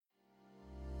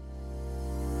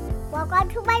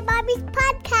Welcome to my mommy's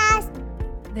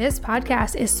podcast. This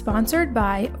podcast is sponsored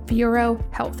by Vero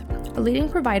Health, a leading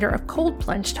provider of cold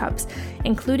plunge tubs,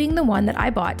 including the one that I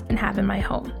bought and have in my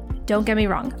home. Don't get me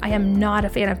wrong, I am not a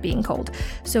fan of being cold.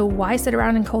 So why sit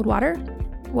around in cold water?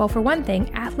 Well, for one thing,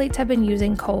 athletes have been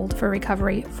using cold for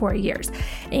recovery for years,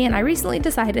 and I recently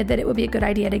decided that it would be a good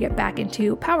idea to get back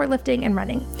into powerlifting and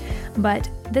running. But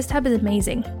this tub is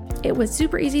amazing. It was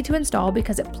super easy to install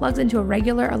because it plugs into a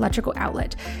regular electrical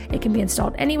outlet. It can be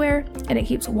installed anywhere, and it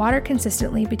keeps water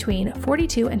consistently between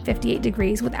 42 and 58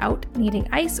 degrees without needing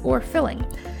ice or filling.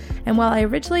 And while I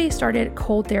originally started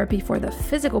cold therapy for the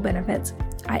physical benefits,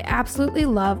 I absolutely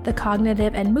love the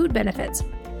cognitive and mood benefits.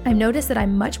 I've noticed that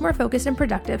I'm much more focused and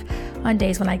productive on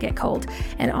days when I get cold,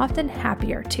 and often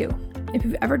happier too. If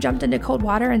you've ever jumped into cold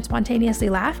water and spontaneously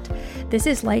laughed, this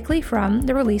is likely from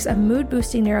the release of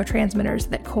mood-boosting neurotransmitters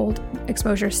that cold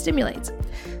exposure stimulates.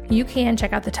 You can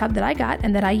check out the tub that I got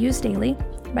and that I use daily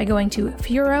by going to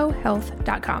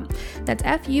furohealth.com. That's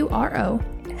F-U-R-O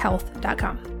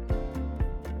health.com.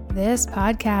 This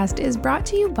podcast is brought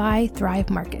to you by Thrive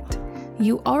Market.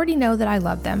 You already know that I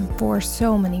love them for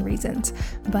so many reasons,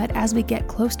 but as we get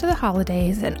close to the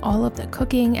holidays and all of the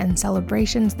cooking and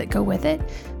celebrations that go with it,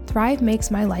 Thrive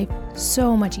makes my life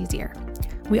so much easier.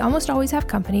 We almost always have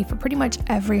company for pretty much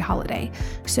every holiday,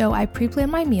 so I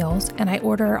pre-plan my meals and I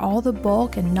order all the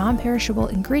bulk and non-perishable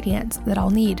ingredients that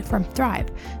I'll need from Thrive,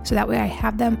 so that way I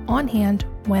have them on hand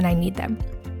when I need them.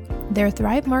 Their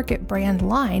Thrive Market brand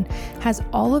line has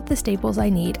all of the staples I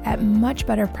need at much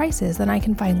better prices than I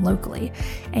can find locally,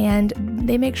 and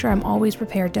they make sure I'm always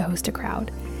prepared to host a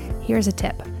crowd. Here's a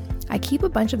tip. I keep a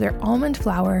bunch of their almond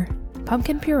flour,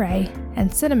 pumpkin puree,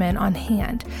 and cinnamon on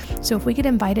hand, so if we get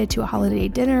invited to a holiday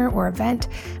dinner or event,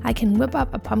 I can whip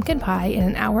up a pumpkin pie in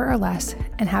an hour or less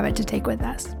and have it to take with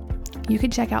us. You can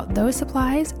check out those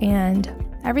supplies and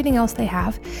everything else they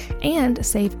have and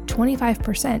save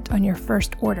 25% on your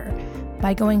first order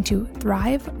by going to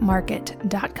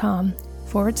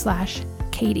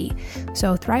thrivemarket.com/Katie.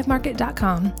 So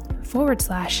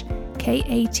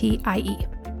thrivemarket.com/KATIE.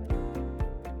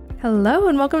 Hello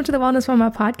and welcome to the Wellness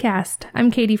Mama podcast. I'm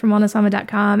Katie from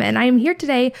wellnessmama.com, and I am here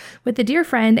today with a dear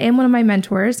friend and one of my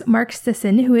mentors, Mark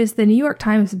Sisson, who is the New York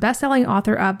Times bestselling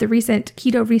author of the recent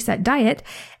Keto Reset Diet,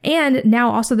 and now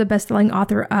also the bestselling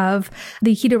author of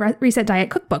the Keto Reset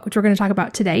Diet Cookbook, which we're going to talk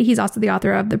about today. He's also the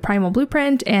author of the Primal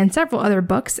Blueprint and several other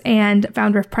books, and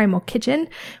founder of Primal Kitchen,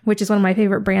 which is one of my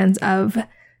favorite brands of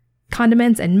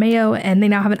condiments and mayo, and they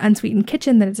now have an unsweetened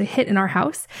kitchen that is a hit in our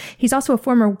house. He's also a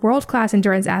former world-class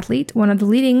endurance athlete, one of the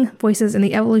leading voices in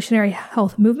the evolutionary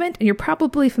health movement, and you're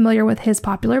probably familiar with his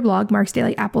popular blog,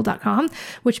 marksdailyapple.com,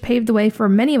 which paved the way for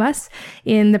many of us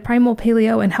in the primal,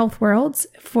 paleo, and health worlds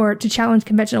to challenge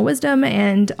conventional wisdom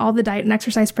and all the diet and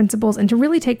exercise principles, and to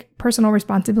really take personal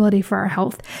responsibility for our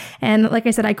health. And like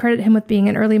I said, I credit him with being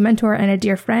an early mentor and a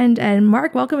dear friend. And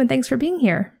Mark, welcome and thanks for being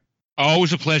here.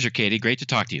 Always a pleasure, Katie. Great to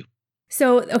talk to you.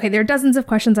 So, okay, there are dozens of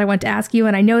questions I want to ask you,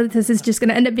 and I know that this is just going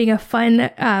to end up being a fun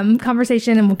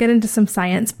conversation, and we'll get into some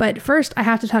science. But first, I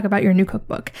have to talk about your new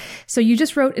cookbook. So you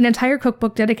just wrote an entire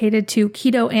cookbook dedicated to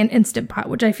keto and Instant Pot,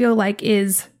 which I feel like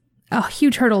is a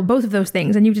huge hurdle, both of those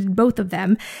things, and you did both of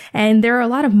them. And there are a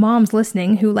lot of moms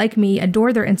listening who, like me,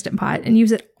 adore their Instant Pot and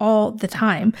use it all the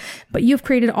time. But you've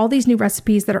created all these new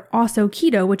recipes that are also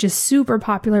keto, which is super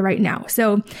popular right now.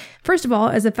 So first of all,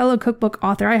 as a fellow cookbook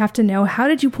author, I have to know, how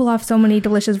did you pull off so many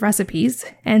delicious recipes?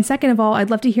 And second of all, I'd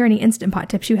love to hear any Instant Pot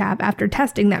tips you have after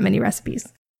testing that many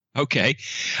recipes. Okay.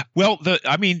 Well, look,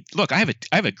 I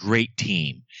have a great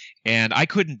team, and I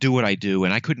couldn't do what I do,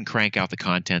 and I couldn't crank out the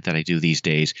content that I do these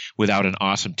days without an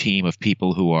awesome team of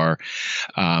people who are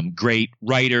great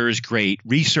writers, great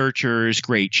researchers,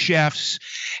 great chefs.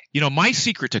 You know, my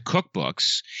secret to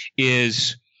cookbooks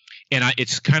is, and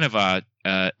it's kind of a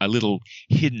little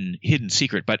hidden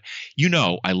secret, but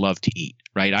I love to eat,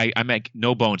 right? I make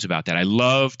no bones about that. I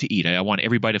love to eat. I want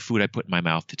every bite of food I put in my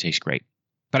mouth to taste great,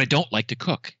 but I don't like to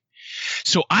cook.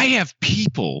 So I have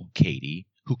people, Katie,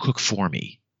 who cook for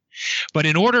me. But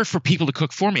in order for people to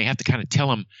cook for me, I have to kind of tell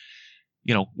them,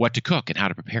 what to cook and how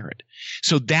to prepare it.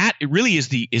 So that it really is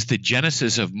the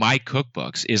genesis of my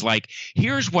cookbooks, is like,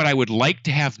 here's what I would like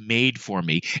to have made for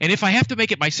me. And if I have to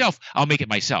make it myself, I'll make it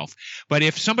myself. But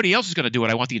if somebody else is going to do it,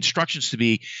 I want the instructions to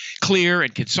be clear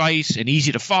and concise and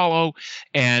easy to follow.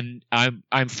 And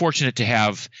I'm fortunate to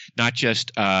have not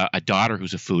just a daughter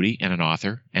who's a foodie and an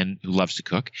author and who loves to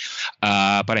cook,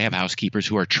 but I have housekeepers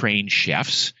who are trained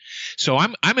chefs. So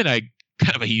I'm in a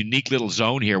kind of a unique little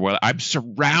zone here where I'm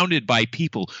surrounded by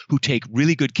people who take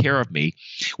really good care of me,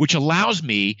 which allows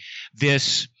me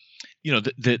this,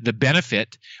 the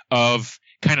benefit of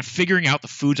kind of figuring out the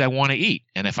foods I want to eat.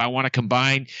 And if I want to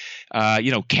combine,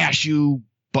 cashew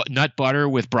nut butter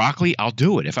with broccoli, I'll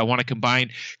do it. If I want to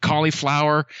combine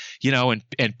cauliflower,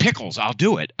 and pickles, I'll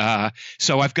do it.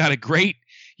 So I've got a great,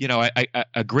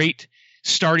 a great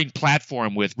starting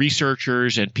platform with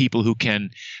researchers and people who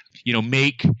can,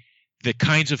 make the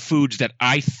kinds of foods that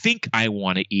I think I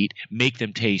want to eat, make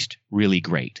them taste really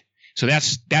great. So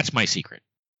that's my secret.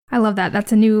 I love that.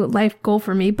 That's a new life goal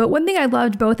for me. But one thing I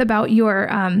loved both about your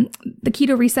the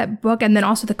Keto Reset book and then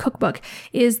also the cookbook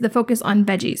is the focus on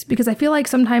veggies, because I feel like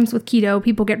sometimes with keto,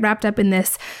 people get wrapped up in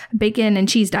this bacon and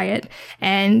cheese diet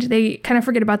and they kind of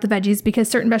forget about the veggies because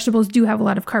certain vegetables do have a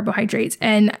lot of carbohydrates.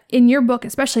 And in your book,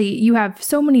 especially, you have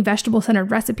so many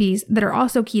vegetable-centered recipes that are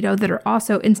also keto, that are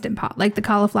also Instant Pot, like the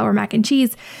cauliflower mac and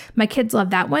cheese. My kids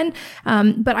love that one.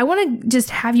 But I want to just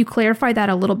have you clarify that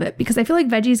a little bit, because I feel like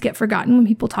veggies get forgotten when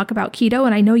people talk about keto,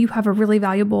 and I know you have a really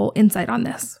valuable insight on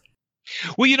this.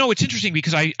 Well, it's interesting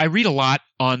because I read a lot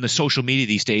on the social media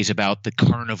these days about the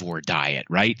carnivore diet,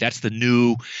 right? That's the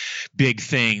new big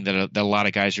thing that a lot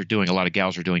of guys are doing, a lot of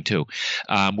gals are doing too,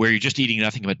 where you're just eating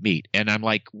nothing but meat. And I'm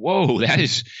like, whoa, that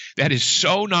is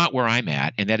so not where I'm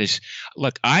at. And that is,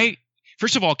 look,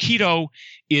 first of all, keto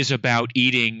is about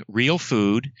eating real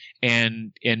food,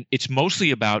 and it's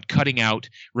mostly about cutting out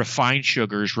refined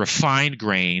sugars, refined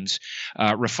grains,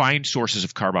 refined sources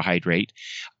of carbohydrate,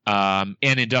 and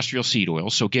industrial seed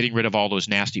oils. So getting rid of all those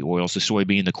nasty oils, the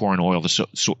soybean, the corn oil, the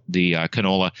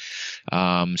canola,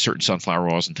 certain sunflower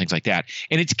oils and things like that.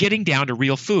 And it's getting down to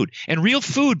real food. And real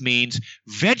food means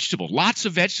vegetables, lots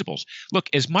of vegetables. Look,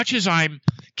 as much as I'm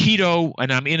keto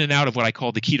and I'm in and out of what I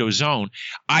call the keto zone,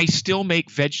 I still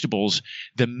make vegetables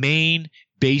the main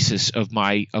basis of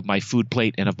my food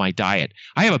plate and of my diet.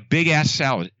 I have a big ass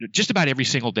salad just about every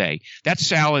single day. That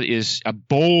salad is a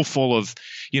bowl full of,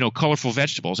 colorful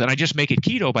vegetables, and I just make it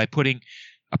keto by putting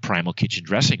a Primal Kitchen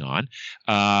dressing on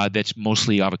that's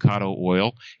mostly avocado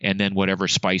oil, and then whatever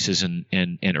spices and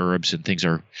herbs and things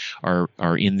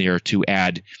are in there to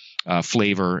add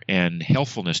flavor and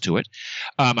healthfulness to it.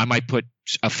 I might put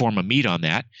a form of meat on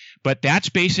that, but that's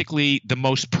basically the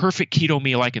most perfect keto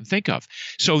meal I can think of.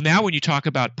 So now when you talk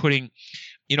about putting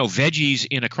veggies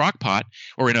in a crock pot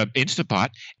or in an Instant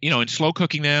Pot, and slow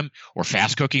cooking them or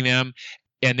fast cooking them,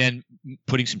 and then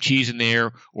putting some cheese in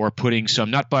there or putting some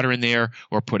nut butter in there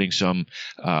or putting some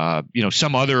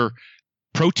some other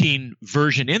protein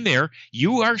version in there,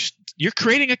 you're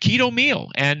creating a keto meal.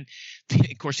 And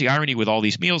of course, the irony with all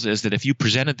these meals is that if you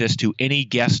presented this to any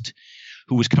guest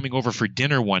who was coming over for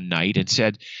dinner one night and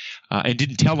said, and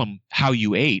didn't tell them how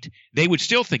you ate, they would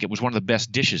still think it was one of the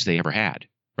best dishes they ever had,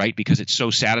 right? Because it's so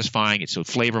satisfying, it's so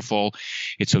flavorful,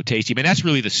 it's so tasty. I mean, that's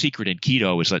really the secret in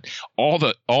keto, is that all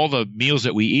the meals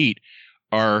that we eat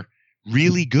are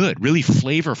really good, really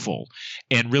flavorful,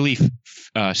 and really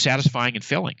satisfying and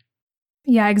filling.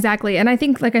 Yeah, exactly. And I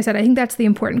think, like I said, I think that's the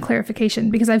important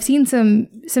clarification, because I've seen some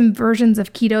versions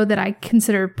of keto that I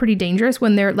consider pretty dangerous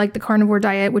when they're like the carnivore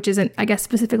diet, which isn't, I guess,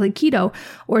 specifically keto,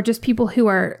 or just people who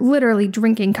are literally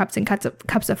drinking cups and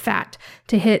cups of fat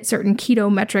to hit certain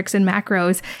keto metrics and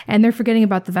macros, and they're forgetting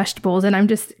about the vegetables. And I'm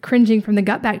just cringing from the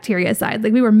gut bacteria side.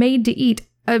 Like, we were made to eat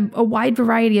a wide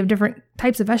variety of different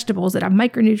types of vegetables that have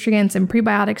micronutrients and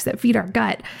prebiotics that feed our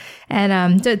gut.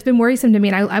 And so it's been worrisome to me.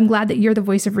 And I'm glad that you're the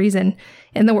voice of reason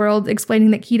in the world,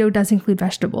 explaining that keto does include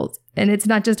vegetables. And it's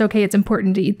not just okay, it's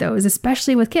important to eat those,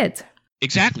 especially with kids.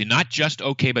 Exactly. Not just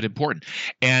okay, but important.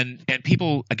 And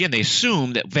people, again, they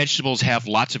assume that vegetables have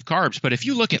lots of carbs. But if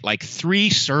you look at like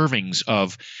 3 servings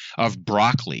of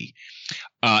broccoli,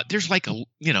 there's like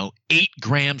 8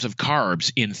 grams of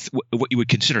carbs in what you would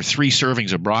consider 3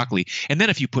 servings of broccoli. And then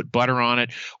if you put butter on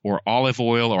it, or olive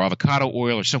oil or avocado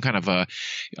oil, or some kind of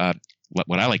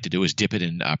what I like to do is dip it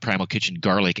in Primal Kitchen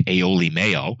garlic aioli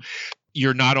mayo,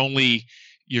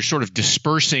 you're sort of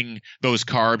dispersing those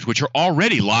carbs, which are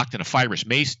already locked in a fibrous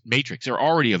matrix. They're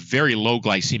already a very low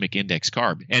glycemic index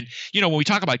carb. And when we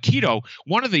talk about keto,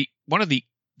 one of the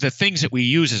things that we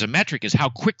use as a metric is how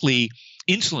quickly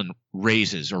insulin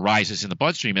rises in the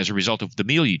bloodstream as a result of the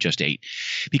meal you just ate.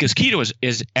 Because keto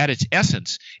is at its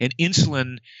essence an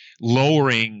insulin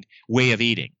lowering way of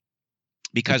eating.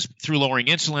 Because through lowering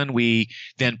insulin, we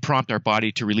then prompt our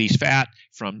body to release fat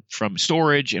from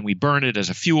storage, and we burn it as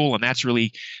a fuel, and that's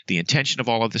really the intention of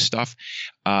all of this stuff.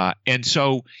 And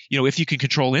so, if you can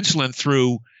control insulin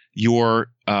through your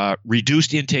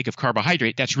reduced intake of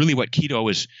carbohydrate, that's really what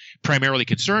keto is primarily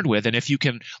concerned with. And if you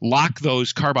can lock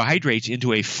those carbohydrates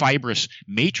into a fibrous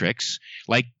matrix,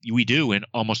 like we do in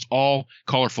almost all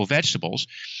colorful vegetables,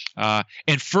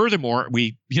 And furthermore,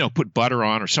 we put butter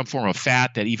on or some form of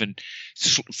fat that even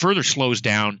further slows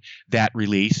down that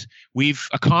release. We've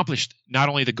accomplished not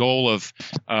only the goal of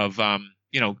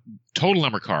total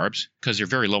number of carbs, because they're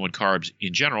very low in carbs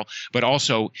in general, but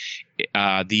also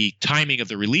the timing of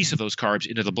the release of those carbs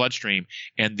into the bloodstream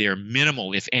and their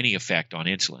minimal, if any, effect on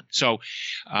insulin. So,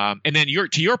 and then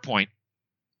to your point,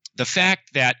 the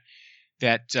fact that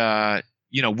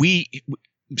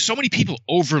so many people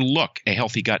overlook a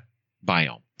healthy gut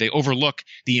biome. They overlook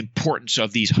the importance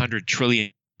of these 100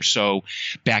 trillion or so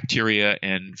bacteria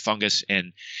and fungus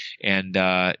and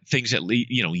things that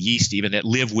yeast even that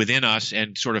live within us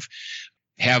and sort of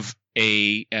have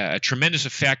a tremendous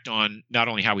effect on not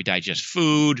only how we digest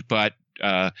food, but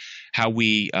how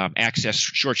we access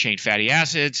short chain fatty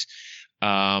acids,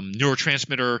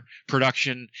 neurotransmitter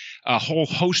production, a whole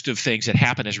host of things that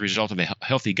happen as a result of a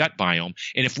healthy gut biome.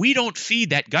 And if we don't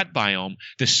feed that gut biome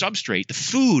the substrate, the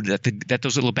food that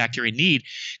those little bacteria need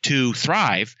to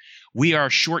thrive, we are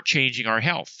shortchanging our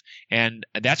health. And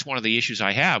that's one of the issues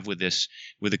I have with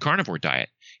the carnivore diet,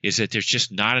 is that there's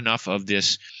just not enough of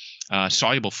this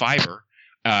soluble fiber,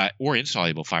 or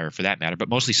insoluble fiber for that matter, but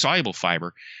mostly soluble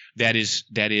fiber that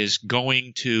is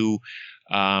going to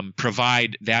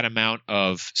provide that amount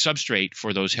of substrate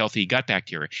for those healthy gut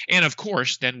bacteria. And of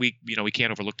course, then we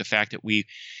can't overlook the fact that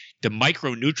the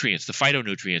micronutrients, the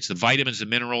phytonutrients, the vitamins, the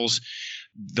minerals,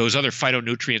 those other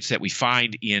phytonutrients that we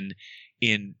find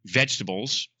in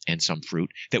vegetables and some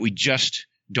fruit that we just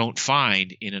don't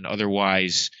find in an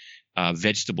otherwise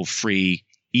vegetable-free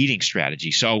eating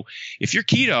strategy. So if you're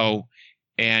keto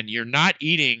and you're not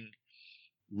eating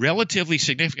relatively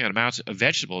significant amounts of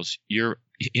vegetables,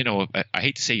 I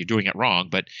hate to say you're doing it wrong,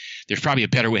 but there's probably a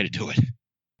better way to do it.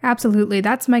 Absolutely.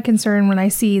 That's my concern when I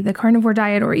see the carnivore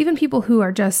diet, or even people who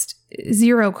are just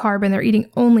zero carb and they're eating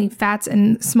only fats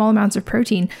and small amounts of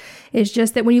protein. Is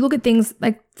just that when you look at things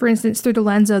like, for instance, through the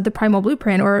lens of the primal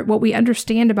blueprint or what we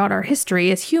understand about our history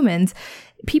as humans,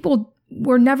 people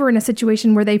were never in a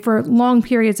situation where they, for long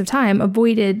periods of time,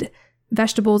 avoided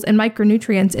vegetables and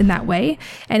micronutrients in that way.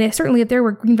 And if there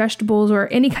were green vegetables or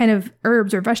any kind of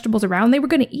herbs or vegetables around, they were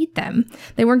going to eat them.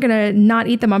 They weren't going to not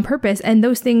eat them on purpose. And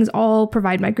those things all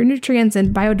provide micronutrients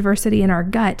and biodiversity in our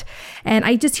gut. And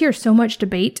I just hear so much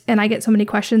debate, and I get so many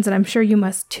questions, and I'm sure you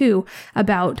must too,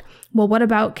 about, well, what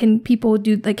about, can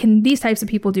these types of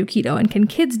people do keto, and can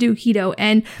kids do keto?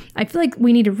 And I feel like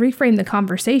we need to reframe the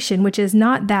conversation, which is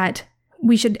not that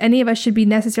any of us should be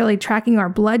necessarily tracking our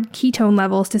blood ketone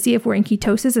levels to see if we're in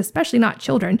ketosis, especially not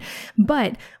children.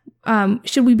 But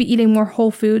should we be eating more whole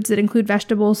foods that include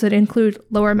vegetables, that include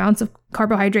lower amounts of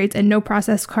carbohydrates and no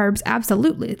processed carbs?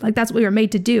 Absolutely. Like, that's what we were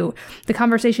made to do. The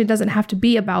conversation doesn't have to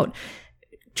be about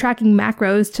tracking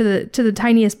macros to the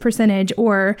tiniest percentage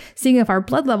or seeing if our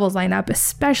blood levels line up,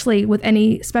 especially with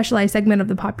any specialized segment of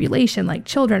the population like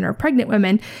children or pregnant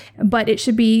women. But it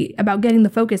should be about getting the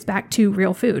focus back to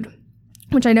real food,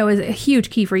 which I know is a huge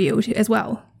key for you as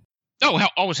well. Oh,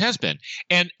 always has been.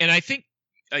 And I think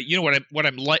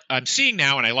I'm seeing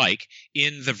now, and I like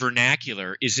in the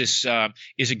vernacular, is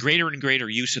a greater and greater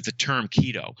use of the term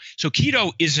keto. So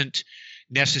keto isn't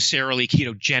necessarily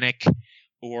ketogenic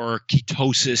or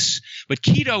ketosis, but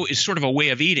keto is sort of a way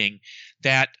of eating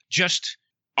that just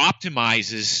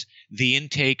optimizes the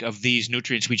intake of these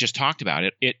nutrients we just talked about.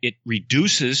 It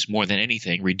reduces, more than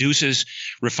anything,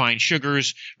 refined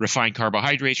sugars, refined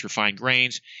carbohydrates, refined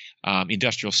grains,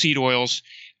 industrial seed oils,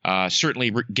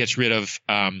 certainly gets rid of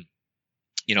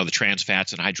the trans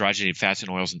fats and hydrogenated fats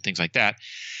and oils and things like that,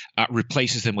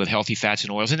 replaces them with healthy fats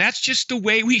and oils. And that's just the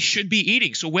way we should be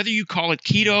eating. So whether you call it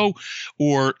keto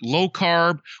or low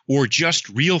carb or just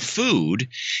real food,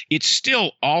 it's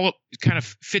still all kind of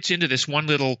fits into this one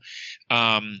little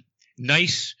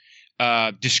nice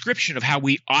description of how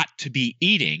we ought to be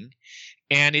eating.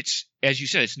 And it's, as you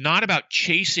said, it's not about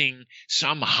chasing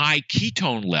some high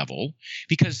ketone level,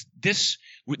 because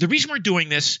the reason we're doing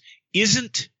this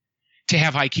isn't to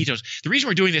have high ketones. The reason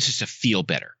we're doing this is to feel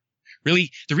better.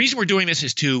 Really, the reason we're doing this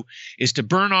is to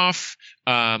burn off,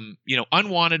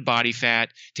 unwanted body fat,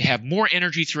 to have more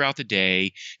energy throughout the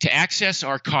day, to access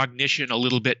our cognition a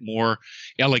little bit more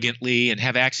elegantly and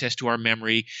have access to our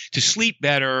memory, to sleep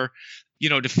better,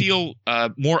 to feel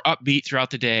more upbeat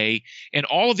throughout the day. And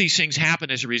all of these things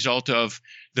happen as a result of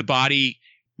the body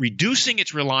reducing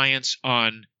its reliance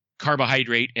on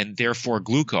carbohydrate and therefore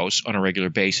glucose on a regular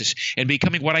basis, and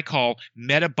becoming what I call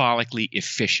metabolically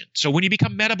efficient. So when you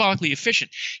become metabolically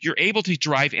efficient, you're able to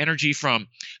derive energy from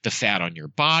the fat on your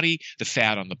body, the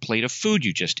fat on the plate of food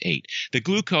you just ate, the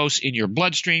glucose in your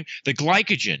bloodstream, the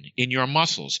glycogen in your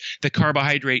muscles, the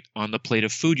carbohydrate on the plate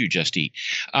of food you just eat,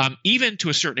 even to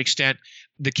a certain extent,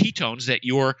 the ketones that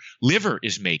your liver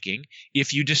is making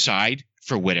if you decide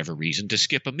for whatever reason to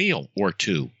skip a meal or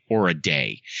two or a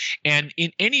day. And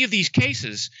in any of these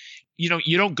cases,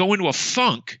 you don't go into a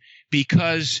funk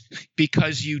because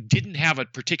you didn't have a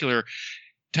particular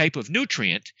type of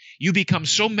nutrient. You become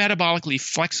so metabolically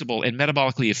flexible and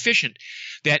metabolically efficient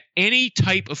that any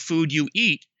type of food you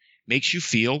eat makes you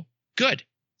feel good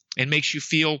and makes you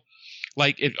feel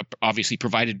like it, obviously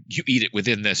provided you eat it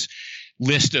within this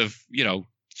list of,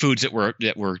 foods that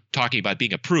we're talking about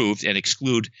being approved and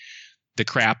exclude the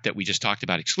crap that we just talked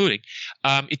about excluding.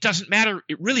 It doesn't matter.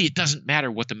 It doesn't matter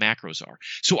what the macros are.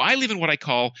 So I live in what I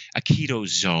call a keto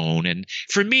zone. And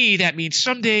for me, that means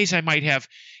some days I might have,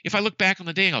 if I look back on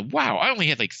the day and go, wow, I only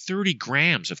had like 30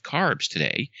 grams of carbs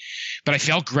today, but I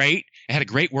felt great. I had a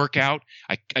great workout.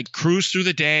 I cruised through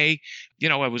the day.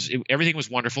 Everything was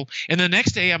wonderful. And the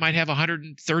next day I might have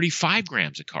 135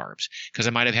 grams of carbs because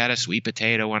I might have had a sweet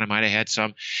potato and I might have had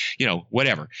some,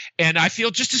 whatever. And I feel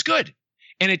just as good.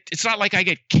 And it's not like I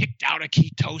get kicked out of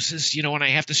ketosis, and I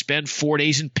have to spend 4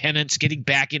 days in penance getting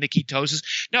back into ketosis.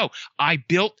 No, I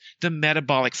built the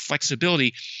metabolic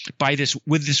flexibility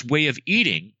with this way of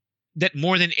eating that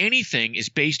more than anything is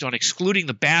based on excluding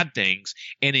the bad things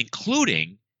and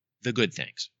including the good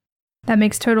things. That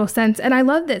makes total sense. And I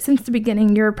love that since the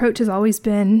beginning, your approach has always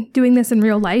been doing this in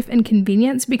real life and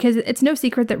convenience, because it's no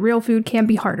secret that real food can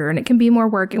be harder and it can be more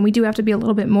work. And we do have to be a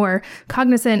little bit more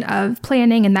cognizant of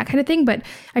planning and that kind of thing. But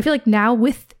I feel like now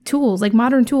with tools, like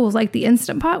modern tools like the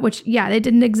Instant Pot, which, they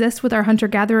didn't exist with our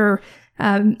hunter-gatherer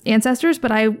ancestors,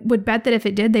 but I would bet that if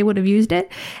it did, they would have used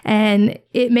it. And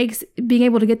it makes being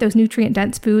able to get those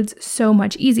nutrient-dense foods so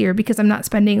much easier because I'm not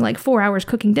spending like 4 hours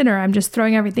cooking dinner. I'm just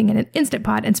throwing everything in an Instant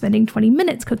Pot and spending 20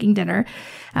 minutes cooking dinner.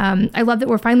 I love that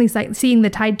we're finally seeing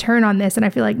the tide turn on this. And I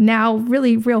feel like now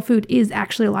really real food is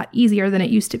actually a lot easier than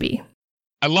it used to be.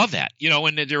 I love that.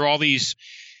 And there are all these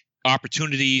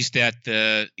opportunities that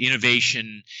the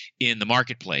innovation in the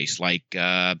marketplace, like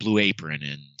Blue Apron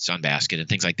and Sunbasket and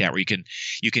things like that, where you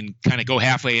can kind of go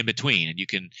halfway in between, and you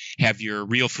can have your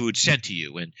real food sent to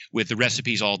you and with the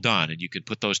recipes all done, and you can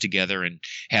put those together and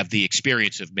have the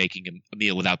experience of making a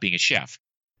meal without being a chef.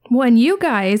 Well, and you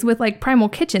guys with like Primal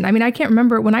Kitchen, I can't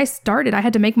remember when I started, I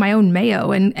had to make my own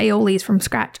mayo and aiolis from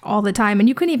scratch all the time, and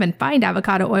you couldn't even find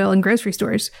avocado oil in grocery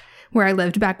stores where I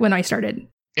lived back when I started.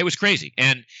 It was crazy.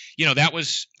 And, that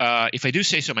was, if I do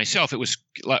say so myself, it was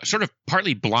sort of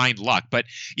partly blind luck. But,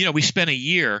 we spent a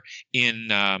year in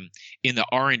the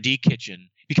R&D kitchen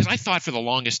because I thought for the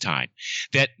longest time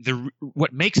that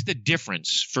what makes the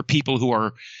difference for people who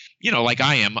are, like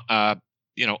I am,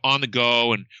 on the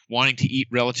go and wanting to eat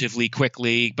relatively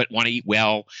quickly, but want to eat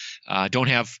well, don't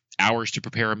have hours to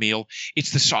prepare a meal.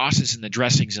 It's the sauces and the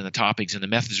dressings and the toppings and the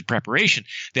methods of preparation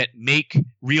that make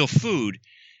real food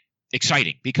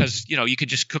exciting, because you can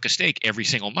just cook a steak every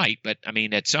single night, but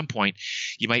at some point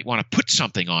you might want to put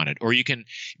something on it, or you can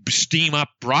steam up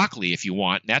broccoli if you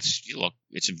want.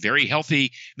 It's a very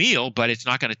healthy meal, but it's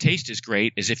not going to taste as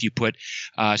great as if you put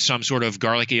some sort of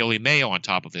garlic aioli mayo on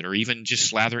top of it, or even just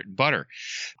slather it in butter.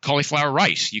 Cauliflower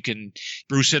rice, you can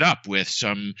spruce it up with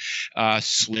some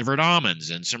slivered almonds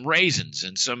and some raisins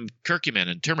and some curcumin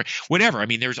and turmeric, whatever.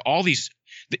 There's all these.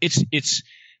 It's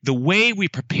the way we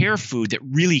prepare food that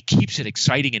really keeps it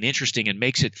exciting and interesting and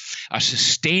makes it a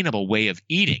sustainable way of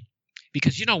eating.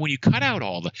 Because, when you cut out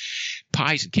all the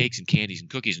pies and cakes and candies and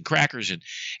cookies and crackers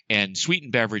and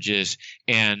sweetened beverages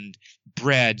and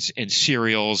breads and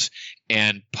cereals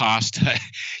and pasta,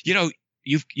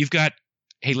 you've got,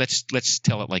 hey, let's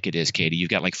tell it like it is, Katie.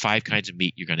 You've got like 5 kinds of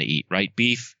meat you're going to eat, right?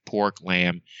 Beef, pork,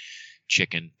 lamb,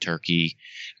 chicken, turkey.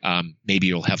 Maybe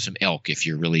you'll have some elk if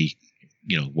you're really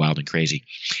wild and crazy.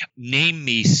 Name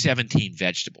me 17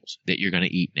 vegetables that you're going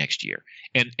to eat next year.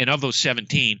 And of those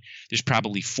 17, there's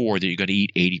probably 4 that you're going to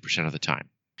eat 80% of the time.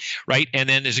 Right. And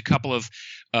then there's a couple of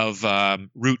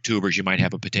root tubers. You might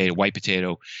have a potato, white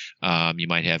potato. You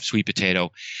might have sweet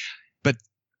potato. But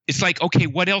it's like, okay,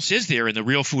 what else is there in the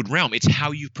real food realm? It's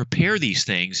how you prepare these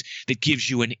things that gives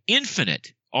you an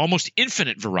almost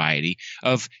infinite variety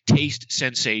of taste,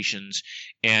 sensations,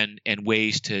 and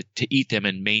ways to eat them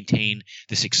and maintain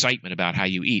this excitement about how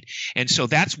you eat. And so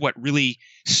that's what really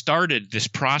started this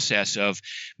process of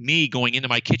me going into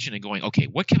my kitchen and going, okay,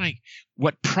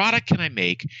 what product can I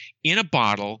make in a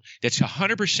bottle that's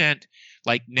 100%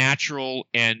 like natural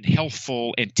and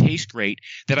healthful and taste great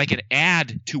that I can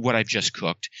add to what I've just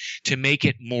cooked to make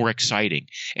it more exciting.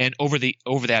 And over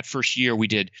that first year, we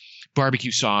did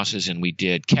barbecue sauces, and we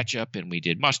did ketchup, and we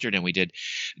did mustard, and we did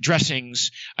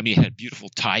dressings. I mean, I had beautiful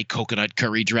Thai coconut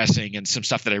curry dressing and some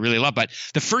stuff that I really love. But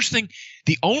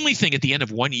the only thing at the end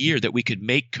of 1 year that we could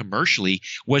make commercially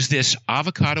was this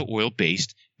avocado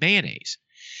oil-based mayonnaise.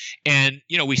 And,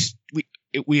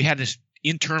 we had this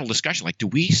internal discussion, like, do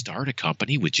we start a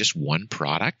company with just one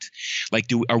product? Like,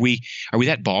 are we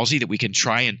that ballsy that we can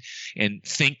try and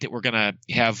think that we're going to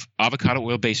have avocado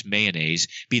oil-based mayonnaise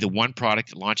be the one product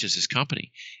that launches this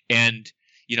company? And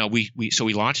we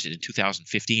launched it in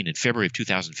 2015, in February of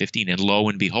 2015, and lo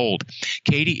and behold,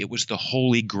 Katie, it was the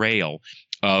holy grail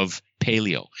of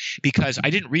paleo, because I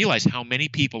didn't realize how many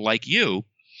people like you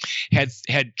had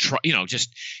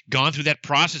just gone through that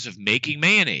process of making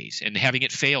mayonnaise and having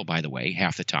it fail, by the way,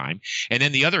 half the time. And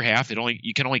then the other half,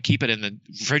 you can only keep it in the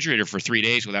refrigerator for 3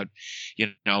 days without,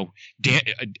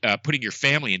 putting your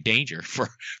family in danger for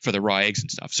the raw eggs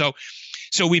and stuff.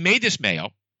 So we made this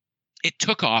mayo. It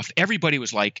took off. Everybody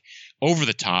was like over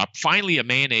the top. Finally, a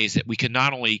mayonnaise that we could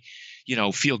not only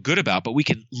feel good about, but we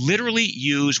can literally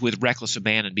use with reckless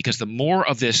abandon, because the more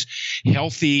of this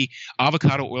healthy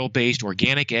avocado oil-based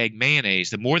organic egg mayonnaise,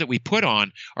 the more that we put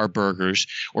on our burgers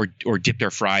or dipped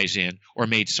our fries in or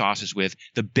made sauces with,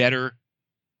 the better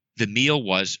the meal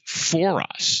was for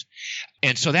us.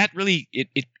 And so that really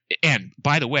and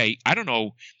by the way, I don't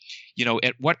know,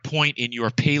 at what point in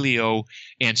your paleo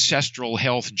ancestral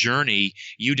health journey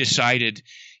you decided,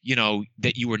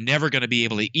 that you were never going to be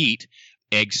able to eat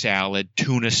egg salad,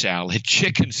 tuna salad,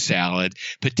 chicken salad,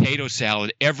 potato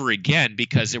salad ever again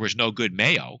because there was no good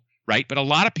mayo, right? But a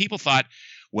lot of people thought,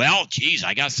 well, geez,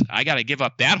 I guess I got to give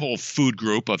up that whole food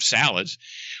group of salads.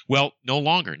 Well, no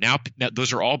longer. Now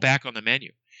those are all back on the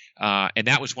menu. And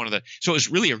that was so it was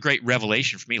really a great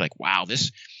revelation for me. Like, wow,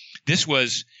 this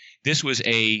was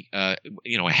a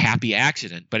happy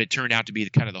accident, but it turned out to be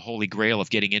kind of the holy grail of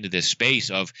getting into this space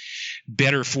of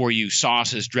better for you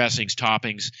sauces, dressings,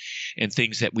 toppings, and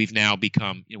things that we've now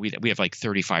become. We have like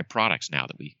 35 products now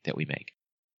that we make.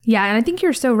 Yeah, and I think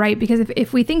you're so right, because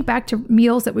if we think back to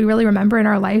meals that we really remember in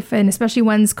our life, and especially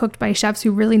ones cooked by chefs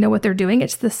who really know what they're doing,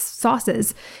 it's the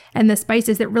sauces and the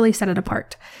spices that really set it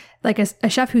apart. Like a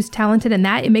chef who's talented in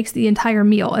that, it makes the entire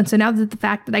meal. And so now that the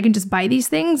fact that I can just buy these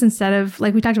things instead of,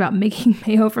 like we talked about, making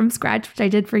mayo from scratch, which I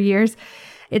did for years,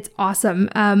 it's awesome.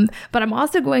 But I'm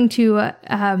also going to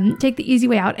take the easy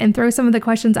way out and throw some of the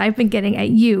questions I've been getting at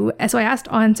you. So I asked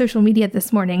on social media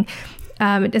this morning,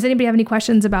 does anybody have any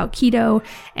questions about keto?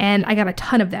 And I got a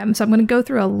ton of them. So I'm going to go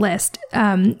through a list,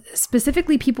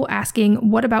 specifically people asking,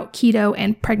 what about keto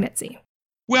and pregnancy?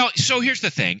 Well, so here's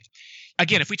the thing.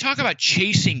 Again, if we talk about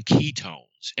chasing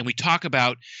ketones and we talk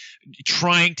about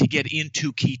trying to get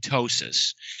into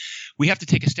ketosis, we have to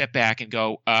take a step back and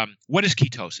go, what is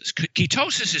ketosis?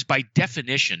 Ketosis is by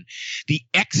definition the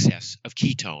excess of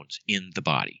ketones in the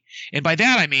body. And by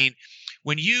that I mean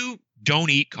when you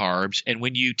don't eat carbs and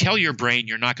when you tell your brain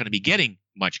you're not going to be getting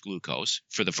much glucose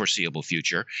for the foreseeable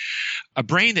future, a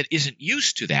brain that isn't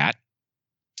used to that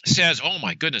says, oh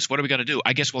my goodness, what are we going to do?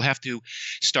 I guess we'll have to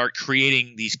start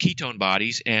creating these ketone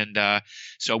bodies, and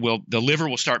so the liver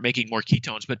will start making more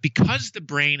ketones. But because the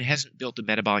brain hasn't built the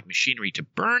metabolic machinery to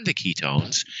burn the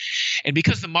ketones, and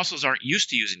because the muscles aren't used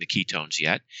to using the ketones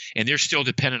yet, and they're still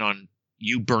dependent on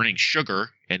you burning sugar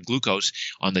and glucose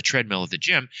on the treadmill of the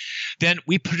gym, then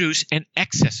we produce an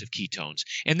excess of ketones.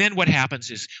 And then what happens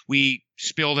is we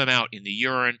spill them out in the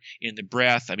urine, in the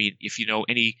breath. I mean, if you know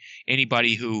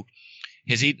anybody who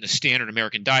has eaten a standard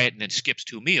American diet and then skips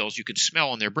 2 meals, you can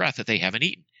smell on their breath that they haven't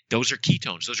eaten. Those are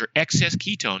ketones. Those are excess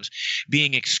ketones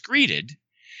being excreted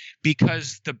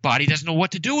because the body doesn't know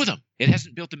what to do with them. It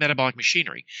hasn't built the metabolic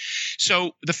machinery.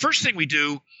 So the first thing we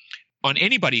do on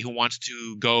anybody who wants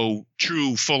to go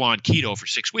true full-on keto for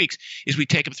 6 weeks is we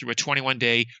take them through a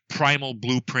 21-day primal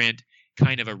blueprint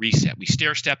kind of a reset. We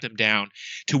stair-step them down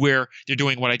to where they're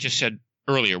doing what I just said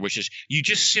earlier, which is you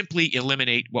just simply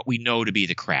eliminate what we know to be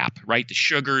the crap, right? The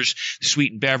sugars, the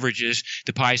sweetened beverages,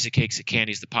 the pies, the cakes, the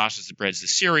candies, the pastas, the breads, the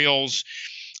cereals,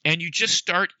 and you just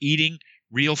start eating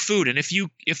real food. And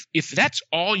if that's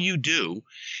all you do,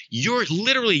 you're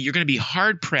going to be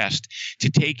hard pressed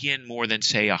to take in more than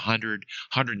say 100,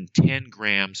 110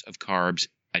 grams of carbs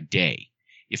a day.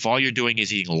 If all you're doing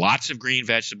is eating lots of green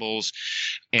vegetables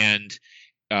and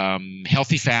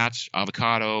healthy fats,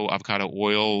 avocado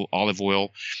oil, olive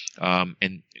oil,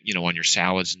 and on your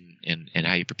salads and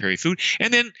how you prepare your food,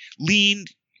 and then lean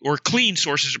or clean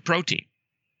sources of protein.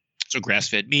 So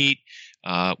grass-fed meat,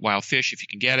 wild fish if you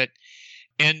can get it,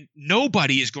 And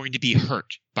nobody is going to be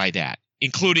hurt by that,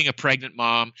 including a pregnant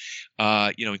mom,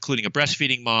 including a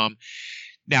breastfeeding mom.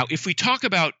 Now, if we talk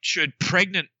about should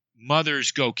pregnant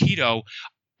mothers go keto,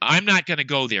 I'm not going to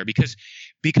go there because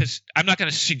I'm not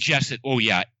going to suggest that, oh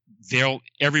yeah,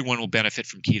 everyone will benefit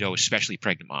from keto, especially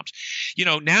pregnant moms.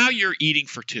 Now you're eating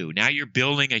for two. Now you're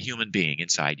building a human being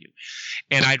inside you.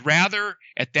 And I'd rather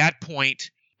at that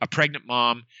point a pregnant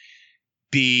mom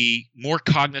be more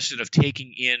cognizant of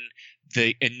taking in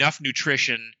enough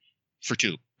nutrition for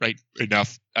two, right?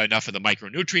 Enough of the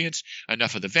micronutrients,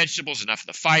 enough of the vegetables, enough of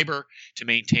the fiber to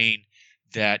maintain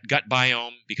that gut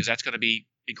biome, because that's going to be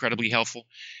incredibly helpful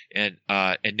and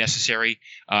necessary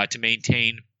to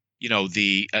maintain,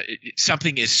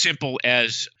 something as simple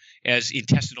as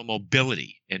intestinal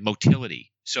mobility and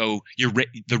motility. So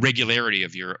the regularity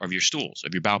of your stools,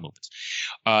 of your bowel movements.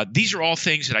 These are all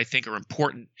things that I think are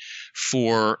important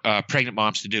for pregnant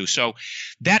moms to do. So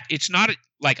that it's not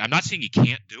I'm not saying you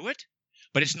can't do it,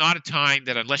 but it's not a time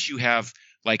that unless you have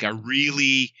like a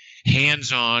really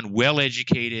hands-on,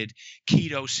 well-educated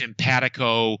keto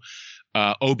simpatico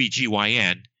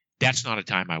OBGYN, that's not a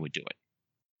time I would do it.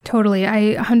 Totally.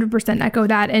 I 100% echo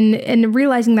that. And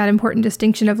realizing that important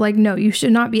distinction of no, you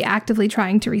should not be actively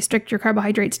trying to restrict your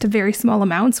carbohydrates to very small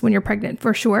amounts when you're pregnant,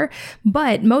 for sure.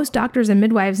 But most doctors and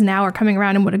midwives now are coming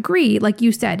around and would agree, like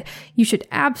you said, you should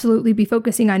absolutely be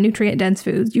focusing on nutrient-dense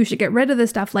foods. You should get rid of the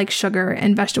stuff like sugar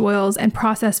and vegetable oils and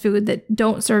processed food that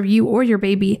don't serve you or your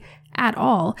baby at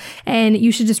all. And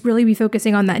you should just really be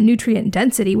focusing on that nutrient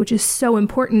density, which is so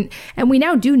important. And we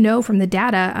now do know from the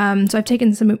data, so I've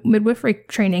taken some midwifery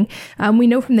training, we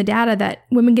know from the data that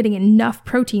women getting enough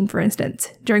protein, for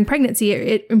instance, during pregnancy,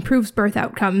 it improves birth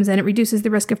outcomes and it reduces the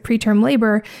risk of preterm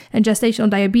labor and gestational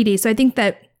diabetes. So I think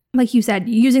that, like you said,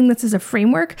 using this as a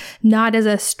framework, not as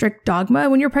a strict dogma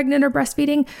when you're pregnant or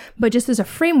breastfeeding, but just as a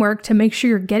framework to make sure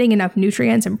you're getting enough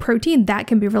nutrients and protein, that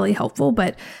can be really helpful.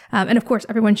 But, and of course,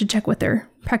 everyone should check with their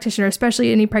practitioner,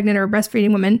 especially any pregnant or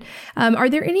breastfeeding women. Are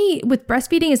there with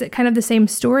breastfeeding, is it kind of the same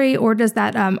story, or does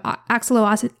that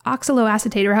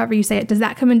oxaloacetate, or however you say it, does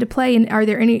that come into play? And are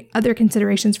there any other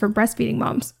considerations for breastfeeding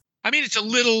moms? I mean, it's a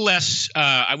little less,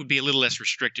 I would be a little less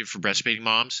restrictive for breastfeeding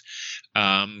moms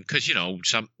because,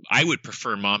 I would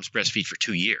prefer moms breastfeed for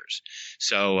 2 years.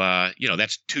 So,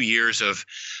 that's 2 years of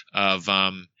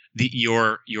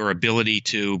your ability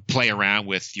to play around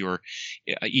with your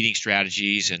eating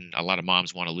strategies. And a lot of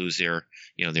moms want to lose their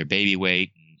baby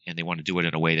weight, and they want to do it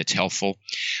in a way that's helpful.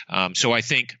 So I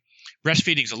think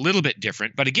breastfeeding is a little bit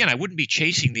different, but again, I wouldn't be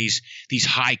chasing these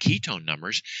high ketone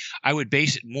numbers. I would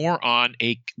base it more on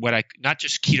not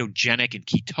just ketogenic and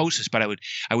ketosis, but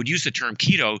I would use the term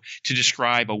keto to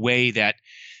describe a way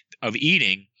of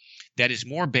eating that is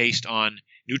more based on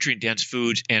nutrient-dense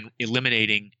foods and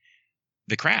eliminating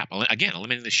the crap. Again,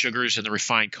 eliminating the sugars and the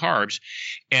refined carbs,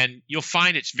 and you'll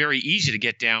find it's very easy to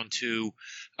get down to,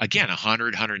 again,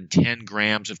 100, 110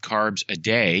 grams of carbs a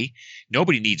day.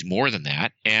 Nobody needs more than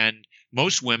that, and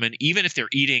most women, even if they're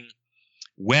eating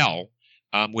well,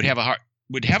 would have a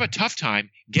tough time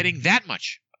getting that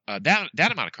much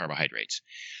that amount of carbohydrates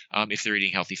if they're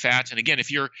eating healthy fats. And again, if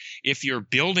you're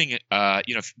building,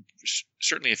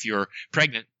 certainly if you're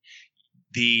pregnant,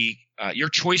 your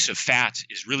choice of fats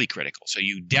is really critical. So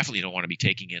you definitely don't want to be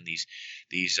taking in these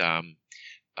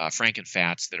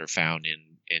frankenfats that are found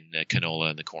in the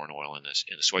canola and the corn oil and the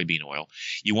soybean oil.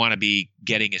 You want to be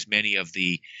getting as many of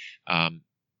the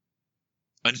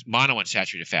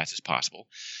monounsaturated fats as possible.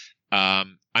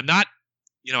 I'm not,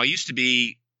 I used to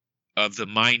be of the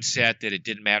mindset that it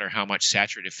didn't matter how much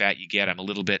saturated fat you get. I'm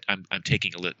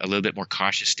taking a little bit more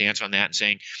cautious stance on that and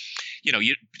saying,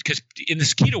 because in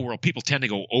this keto world, people tend to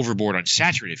go overboard on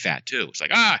saturated fat too. It's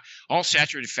like, all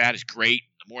saturated fat is great.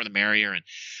 The more the merrier. And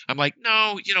I'm like,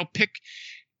 no,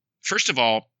 first of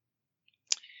all,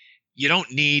 you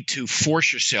don't need to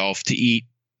force yourself to eat,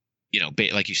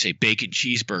 like you say, bacon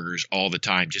cheeseburgers all the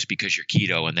time just because you're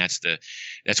keto and that's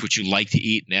what you like to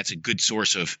eat, and that's a good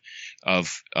source of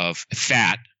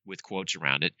fat with quotes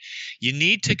around it. You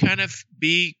need to kind of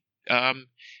be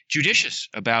judicious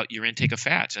about your intake of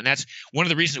fats, and that's one of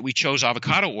the reasons that we chose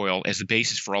avocado oil as the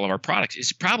basis for all of our products.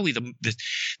 It's probably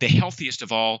the healthiest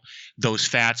of all those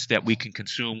fats that we can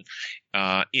consume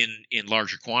in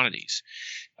larger quantities,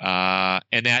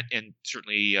 and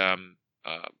certainly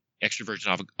extra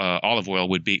virgin olive oil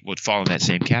would fall in that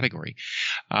same category.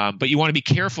 But you want to be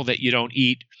careful that you don't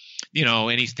eat,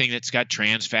 anything that's got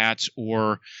trans fats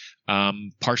or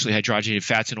partially hydrogenated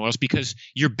fats and oils, because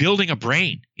you're building a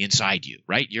brain inside you,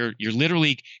 right? You're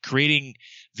literally creating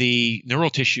the neural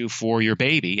tissue for your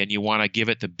baby, and you want to give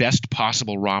it the best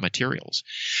possible raw materials.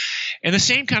 And the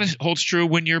same kind of holds true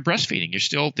when you're breastfeeding.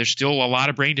 There's still a lot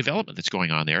of brain development that's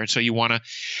going on there. And so you want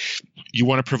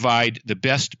to provide the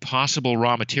best possible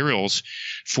raw materials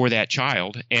for that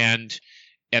child. And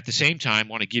at the same time,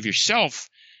 want to give yourself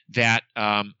that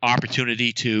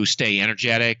opportunity to stay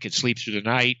energetic and sleep through the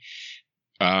night,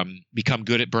 become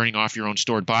good at burning off your own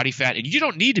stored body fat. And you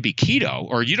don't need to be keto,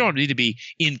 or you don't need to be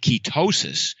in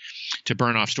ketosis to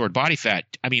burn off stored body fat.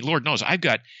 I mean, Lord knows I've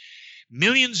got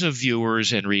millions of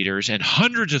viewers and readers and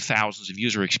hundreds of thousands of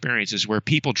user experiences where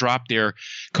people drop their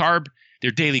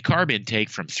daily carb intake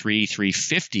from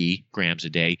 350 grams a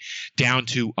day down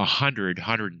to 100,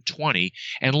 120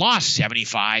 and lost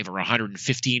 75 or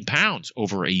 115 pounds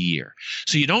over a year.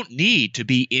 So you don't need to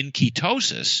be in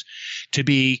ketosis to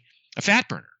be a fat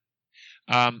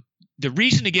burner. The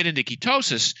reason to get into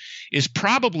ketosis is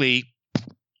probably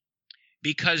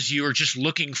because you're just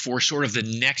looking for sort of the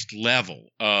next level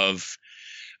of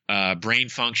brain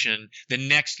function, the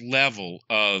next level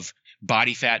of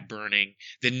body fat burning,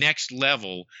 the next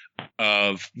level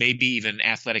of maybe even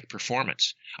athletic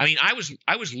performance. I mean, I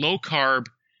was low carb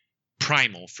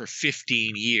primal for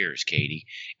 15 years, Katie,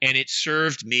 and it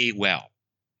served me well.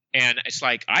 And it's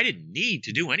like I didn't need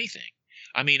to do anything.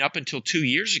 I mean, up until 2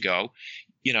 years ago,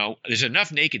 there's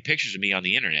enough naked pictures of me on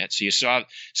the internet, so you saw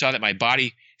that my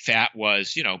body fat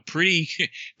was,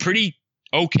 pretty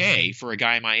okay for a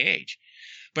guy my age.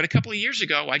 But a couple of years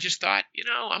ago, I just thought,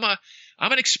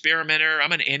 I'm an experimenter.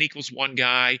 I'm an N=1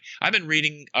 guy. I've been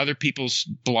reading other people's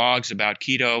blogs about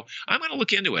keto. I'm going to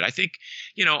look into it. I think,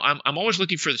 I'm always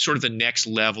looking for sort of the next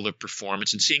level of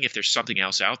performance and seeing if there's something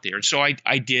else out there. And so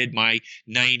I did my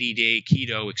 90-day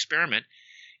keto experiment,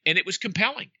 and it was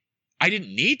compelling. I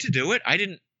didn't need to do it. I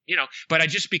didn't, but I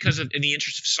just because of in the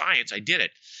interest of science, I did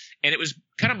it. And it was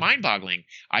kind of mind-boggling.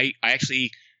 I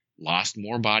actually lost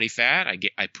more body fat.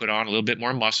 I put on a little bit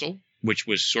more muscle, which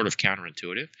was sort of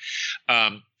counterintuitive.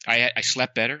 I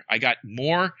slept better. I got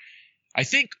more. I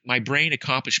think my brain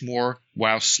accomplished more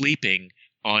while sleeping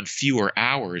on fewer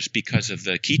hours because of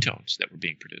the ketones that were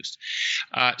being produced.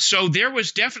 So there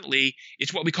was definitely –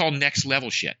 it's what we call next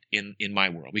level shit in my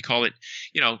world. We call it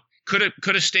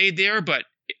could have stayed there, but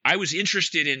I was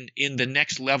interested in the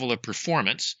next level of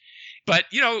performance. But,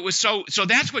 it was so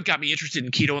that's what got me interested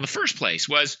in keto in the first place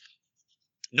was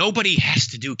nobody has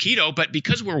to do keto, but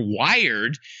because we're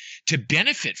wired to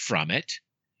benefit from it,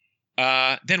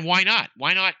 then why not?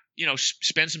 Why not,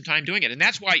 spend some time doing it? And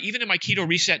that's why even in my Keto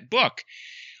Reset book,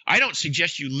 I don't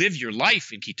suggest you live your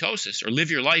life in ketosis or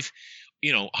live your life,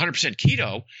 100%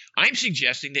 keto. I'm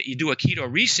suggesting that you do a keto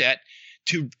reset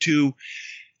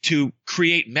to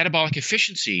create metabolic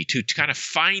efficiency, to kind of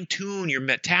fine tune your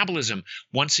metabolism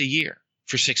once a year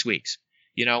for 6 weeks,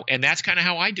 and that's kind of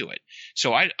how I do it.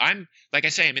 So I'm like I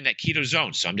say, I'm in that keto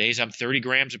zone. Some days I'm 30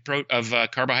 grams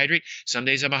of carbohydrate. Some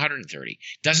days I'm 130.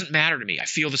 Doesn't matter to me. I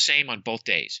feel the same on both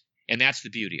days. And that's the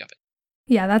beauty of it.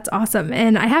 Yeah, that's awesome.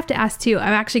 And I have to ask too,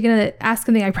 I'm actually going to ask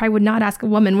something I probably would not ask a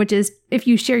woman, which is if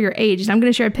you share your age. And I'm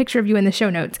going to share a picture of you in the show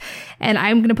notes. And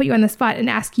I'm going to put you on the spot and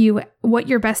ask you what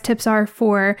your best tips are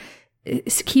for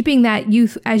keeping that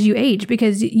youth as you age,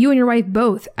 because you and your wife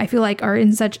both, I feel like, are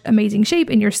in such amazing shape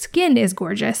and your skin is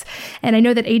gorgeous. And I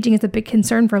know that aging is a big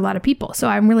concern for a lot of people. So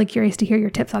I'm really curious to hear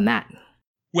your tips on that.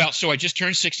 Well, so I just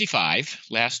turned 65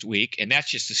 last week, and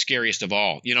that's just the scariest of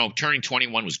all. Turning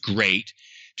 21 was great.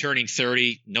 Turning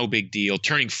 30, no big deal.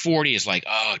 Turning 40 is like,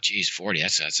 oh, geez, 40,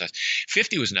 that's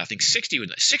 50 was nothing. 60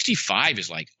 was 65 is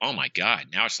like, oh my God,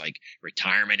 now it's like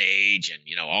retirement age and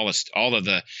all of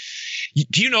the.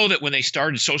 Do you know that when they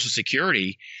started Social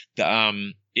Security,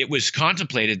 it was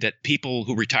contemplated that people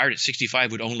who retired at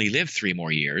 65 would only live 3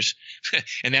 more years,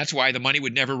 and that's why the money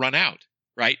would never run out,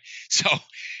 right? So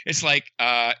it's like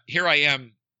here I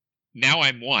am, now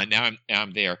I'm one, now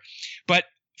I'm there, but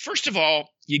first of all,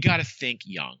 you got to think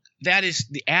young. That is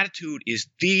the attitude is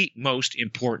the most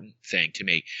important thing to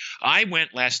me. I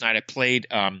went last night. I played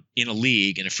in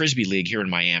a Frisbee league here in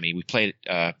Miami. We played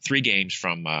 3 games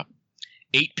from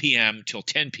 8 p.m. till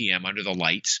 10 p.m. under the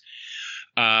lights.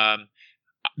 The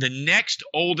next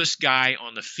oldest guy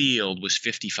on the field was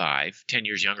 55, 10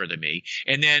 years younger than me.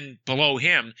 And then below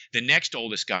him, the next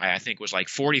oldest guy, I think, was like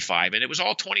 45. And it was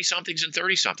all 20-somethings and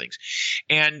 30-somethings.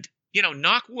 And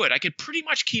knock wood, I could pretty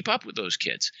much keep up with those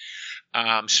kids,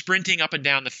 sprinting up and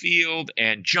down the field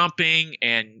and jumping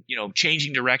and,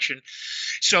 changing direction.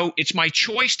 So it's my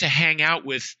choice to hang out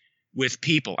with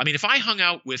people. I mean, if I hung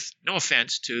out with, no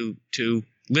offense to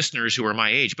listeners who are my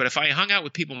age, but if I hung out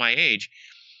with people my age,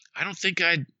 I don't think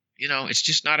I'd, it's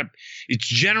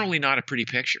generally not a pretty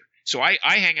picture. So I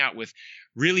hang out with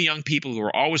really young people who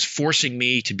are always forcing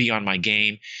me to be on my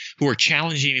game, who are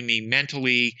challenging me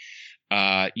mentally,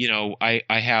 I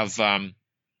have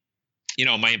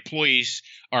my employees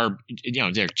are,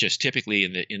 they're just typically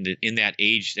in that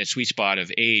age, that sweet spot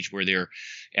of age where they're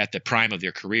at the prime of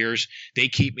their careers. They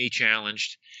keep me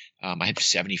challenged. I have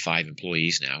 75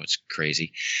 employees now. It's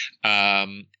crazy.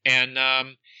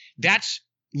 That's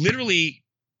literally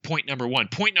point number one.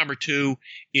 Point number two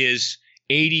is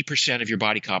 80% of your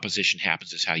body composition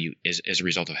happens as a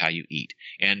result of how you eat.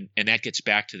 And that gets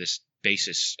back to this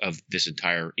basis of this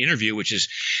entire interview, which is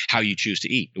how you choose to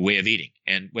eat, the way of eating.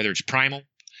 And whether it's primal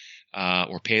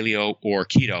or paleo or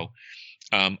keto,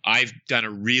 I've done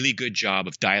a really good job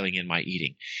of dialing in my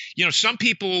eating. Some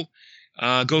people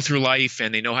go through life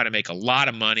and they know how to make a lot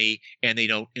of money and they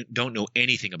don't know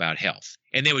anything about health.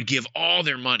 And they would give all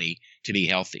their money to be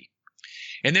healthy.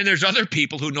 And then there's other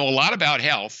people who know a lot about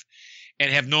health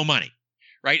and have no money,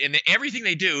 right? And everything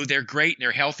they do, they're great and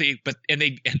they're healthy, but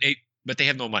they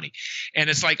have no money. And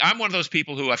it's like, I'm one of those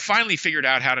people who I finally figured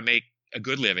out how to make a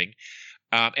good living.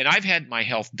 And I've had my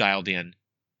health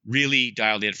really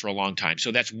dialed in for a long time.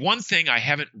 So that's one thing I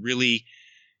haven't really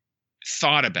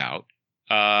thought about,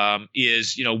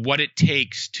 is, what it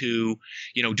takes to,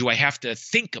 do I have to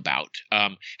think about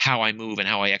how I move and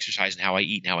how I exercise and how I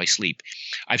eat and how I sleep?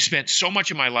 I've spent so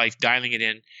much of my life dialing it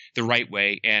in the right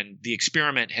way. And the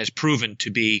experiment has proven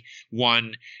to be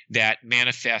one that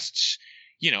manifests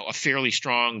a fairly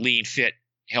strong, lean, fit,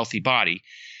 healthy body.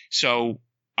 So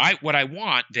what I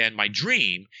want then, my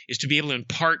dream, is to be able to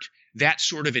impart that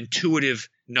sort of intuitive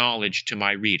knowledge to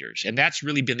my readers. And that's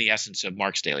really been the essence of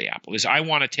Mark's Daily Apple, is I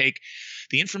want to take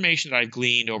the information that I've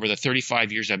gleaned over the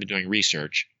 35 years I've been doing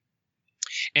research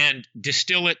and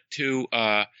distill it to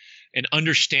an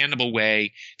understandable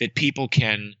way that people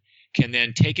can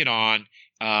then take it on,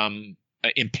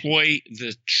 employ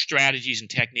the strategies and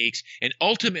techniques. And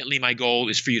ultimately, my goal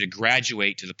is for you to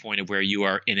graduate to the point of where you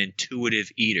are an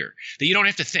intuitive eater, that you don't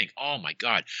have to think, oh my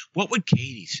God, what would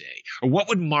Katie say? Or what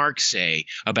would Mark say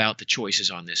about the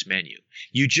choices on this menu?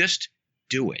 You just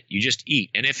do it. You just eat.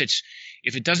 And if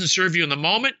it doesn't serve you in the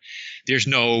moment, there's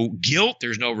no guilt,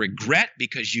 there's no regret,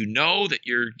 because you know that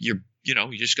you're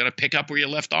just going to pick up where you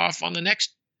left off on the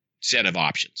next set of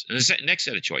options and the next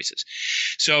set of choices.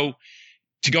 So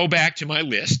to go back to my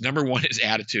list, number one is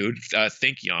attitude,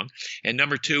 think young, and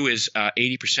number two is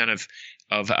 80%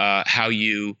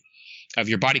 of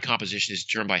your body composition is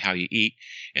determined by how you eat,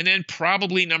 and then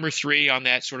probably number three on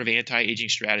that sort of anti-aging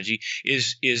strategy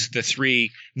is the three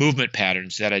movement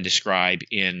patterns that I describe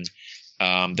in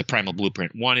the Primal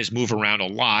Blueprint. One is move around a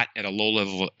lot at a low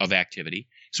level of activity,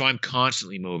 so I'm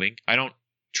constantly moving. I don't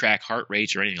track heart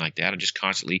rates or anything like that. I'm just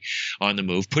constantly on the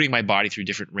move, putting my body through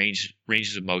different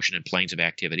ranges of motion and planes of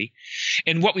activity.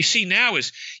 And what we see now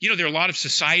is, there are a lot of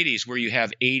societies where you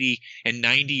have 80 and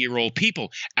 90-year-old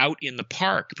people out in the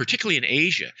park, particularly in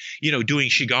Asia, doing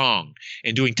Qigong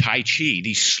and doing Tai Chi,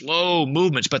 these slow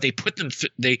movements, but they put them,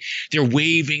 they're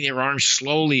waving their arms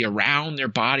slowly around their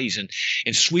bodies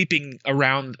and sweeping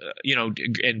around,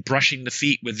 and brushing the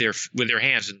feet with their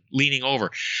hands and leaning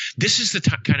over. This is the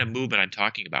kind of movement I'm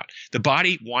talking about. The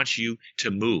body wants you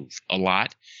to move a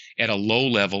lot at a low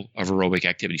level of aerobic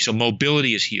activity. So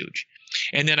mobility is huge.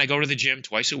 And then I go to the gym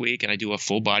twice a week and I do a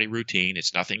full body routine.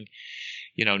 It's nothing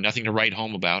to write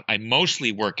home about. I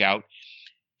mostly work out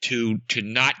to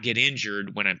not get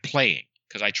injured when I'm playing,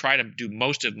 because I try to do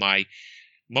most of my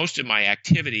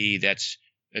activity that's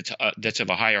of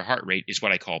a higher heart rate is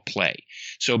what I call play.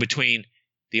 So between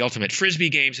the ultimate Frisbee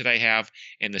games that I have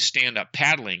and the stand-up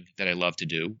paddling that I love to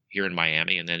do here in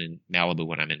Miami and then in Malibu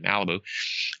when I'm in Malibu,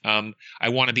 I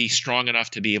want to be strong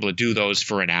enough to be able to do those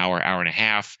for an hour and a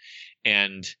half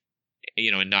and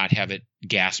not have it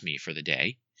gas me for the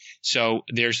day. So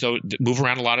there's move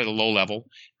around a lot at a low level,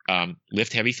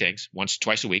 lift heavy things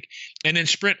twice a week, and then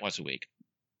sprint once a week.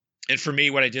 And for me,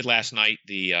 what I did last night,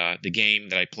 the game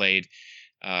that I played,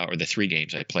 or the three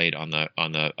games I played on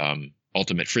the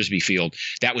ultimate Frisbee field,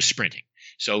 that was sprinting.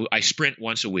 So I sprint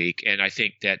once a week, and I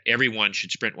think that everyone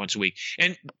should sprint once a week.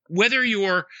 And whether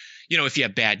you're, if you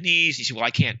have bad knees, you say, well,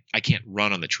 I can't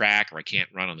run on the track, or I can't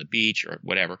run on the beach, or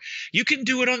whatever. You can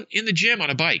do it in the gym on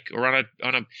a bike, or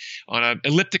on a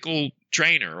elliptical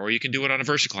trainer, or you can do it on a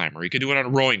VersaClimber, or you can do it on a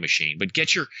rowing machine. But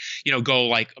get your, go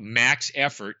like max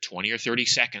effort, 20 or 30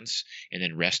 seconds, and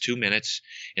then rest 2 minutes,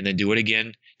 and then do it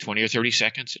again, 20 or 30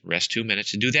 seconds, rest 2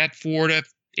 minutes, and do that 4 to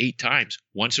 8 times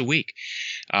once a week.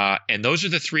 And those are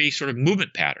the three sort of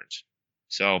movement patterns.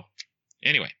 So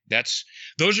anyway,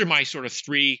 those are my sort of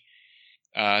three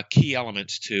key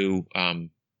elements to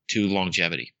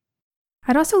longevity.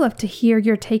 I'd also love to hear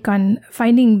your take on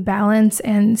finding balance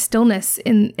and stillness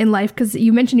in life, because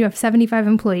you mentioned you have 75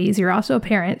 employees. You're also a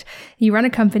parent. You run a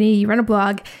company. You run a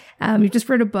blog. You just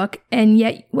wrote a book. And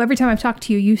yet every time I've talked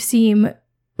to you, you seem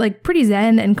like pretty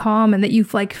zen and calm, and that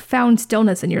you've like found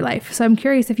stillness in your life. So I'm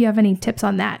curious if you have any tips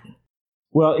on that.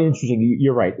 Well, interesting.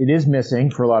 You're right. It is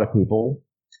missing for a lot of people.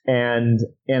 And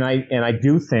I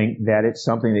do think that it's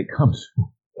something that comes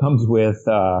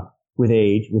with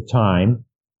age, with time.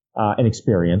 And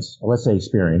experience. Let's say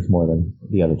experience more than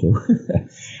the other two,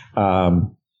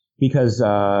 because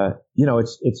I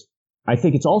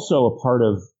think it's also a part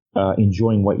of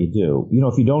enjoying what you do.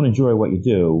 If you don't enjoy what you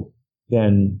do,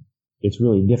 then it's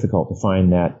really difficult to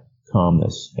find that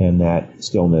calmness and that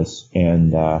stillness,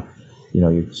 and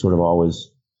you're sort of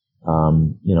always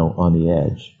on the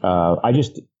edge.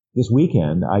 This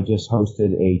weekend I just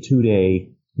hosted a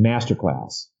 2-day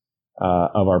masterclass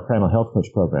of our Primal Health Coach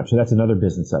program. So that's another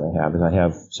business that I have, is I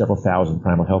have several thousand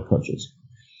Primal Health coaches.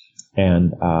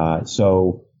 And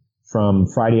so from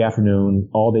Friday afternoon,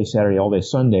 all day Saturday, all day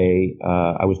Sunday,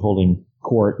 I was holding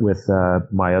court with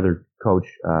my other coach,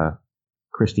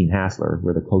 Christine Hassler.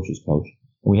 We're the coaches coach.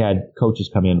 And we had coaches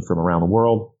come in from around the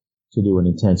world to do an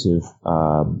intensive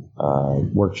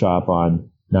workshop on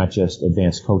not just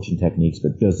advanced coaching techniques,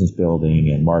 but business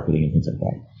building and marketing and things like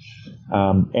that.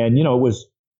 It was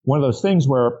one of those things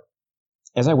where,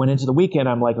 as I went into the weekend,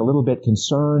 I'm like a little bit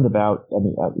concerned about,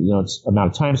 it's amount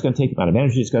of time it's going to take, amount of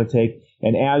energy it's going to take.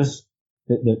 And as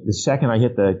the second I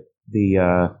hit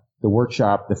the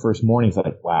workshop the first morning, it's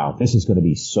like, wow, this is going to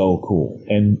be so cool.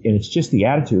 And it's just the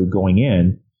attitude going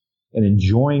in and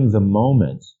enjoying the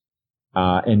moment,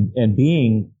 and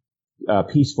being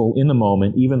peaceful in the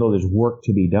moment, even though there's work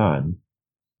to be done.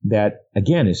 That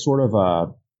again is sort of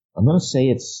I'm going to say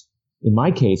in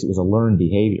my case, it was a learned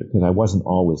behavior, because I wasn't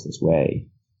always this way.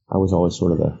 I was always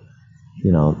sort of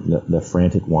the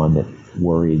frantic one that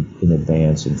worried in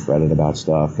advance and fretted about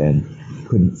stuff and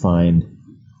couldn't find,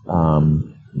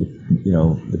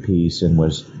 the peace, and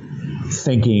was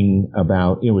thinking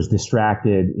about, was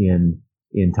distracted in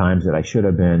times that I should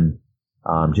have been,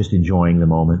 just enjoying the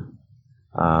moment.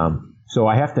 So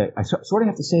I sort of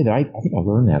have to say that I think I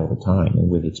learned that over time and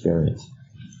with experience.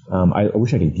 I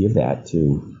wish I could give that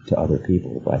to other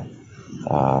people, but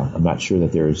I'm not sure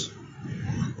that there's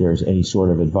any sort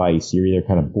of advice. You're either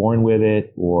kind of born with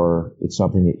it, or it's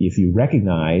something that if you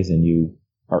recognize and you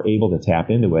are able to tap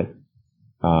into it,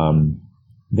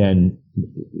 then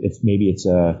it's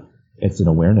an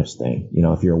awareness thing.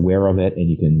 If you're aware of it and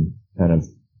you can kind of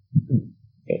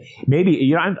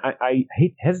maybe I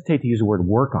hesitate to use the word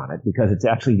work on it, because it's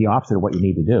actually the opposite of what you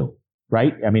need to do,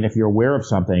 right? I mean, if you're aware of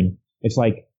something, it's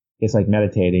like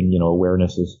meditating.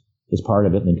 Awareness is part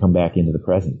of it, and then come back into the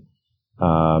present.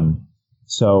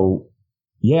 So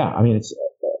yeah, I mean, it's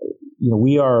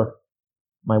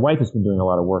my wife has been doing a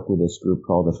lot of work with this group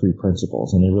called the 3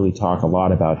 Principles, and they really talk a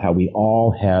lot about how we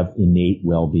all have innate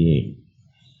well-being.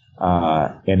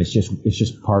 And it's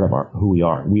just part of who we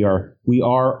are. We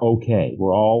are okay.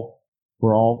 We're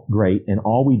all great. And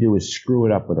all we do is screw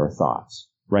it up with our thoughts,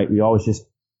 right? We always just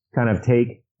kind of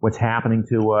take what's happening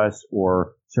to us,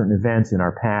 or certain events in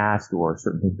our past, or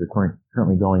certain things that are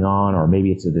currently going on, or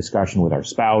maybe it's a discussion with our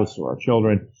spouse or our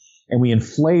children, and we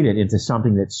inflate it into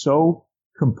something that so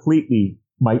completely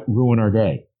might ruin our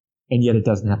day. And yet it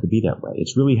doesn't have to be that way.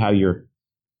 It's really how your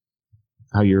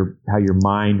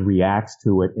mind reacts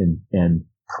to it and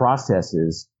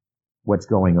processes what's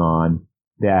going on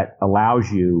that allows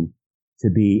you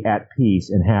to be at peace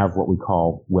and have what we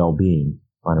call well-being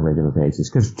on a regular basis.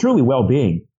 Because truly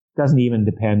well-being doesn't even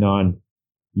depend on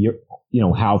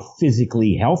how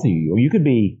physically healthy you are. You could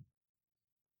be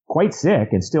quite sick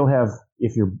and still have,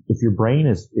 if your brain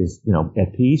is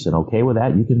at peace and okay with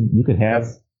that, you could have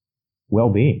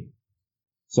well-being.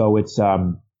 So it's I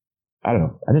don't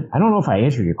know. I don't know if I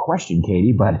answered your question,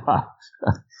 Katie, but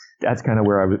that's kind of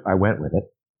where I went with it.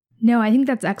 No, I think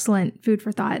that's excellent food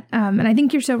for thought. And I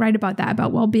think you're so right about that,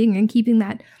 about well-being and keeping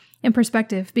that in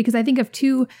perspective, because I think of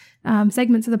 2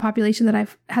 segments of the population that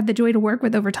I've had the joy to work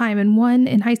with over time. And one,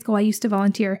 in high school, I used to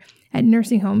volunteer at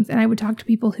nursing homes, and I would talk to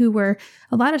people who were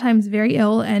a lot of times very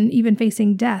ill and even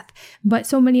facing death. But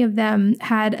so many of them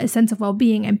had a sense of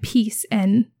well-being and peace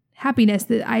and happiness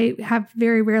that I have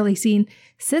very rarely seen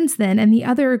since then. And the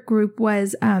other group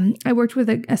was, I worked with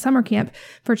a summer camp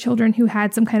for children who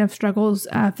had some kind of struggles,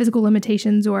 physical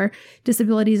limitations or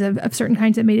disabilities of certain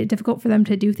kinds that made it difficult for them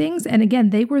to do things. And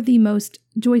again, they were the most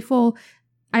joyful.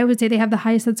 I would say they have the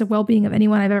highest sense of well-being of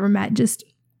anyone I've ever met. Just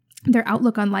their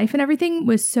outlook on life and everything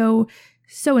was so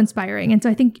so inspiring. And so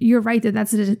I think you're right that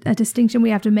that's a distinction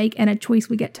we have to make and a choice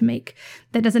we get to make.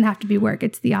 That doesn't have to be work.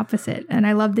 It's the opposite. And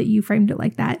I love that you framed it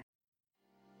like that.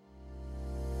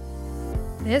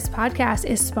 This podcast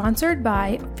is sponsored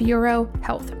by Vero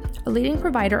Health, a leading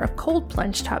provider of cold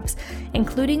plunge tubs,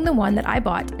 including the one that I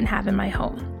bought and have in my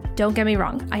home. Don't get me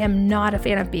wrong, I am not a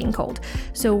fan of being cold.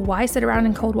 So why sit around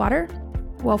in cold water?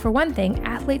 Well, for one thing,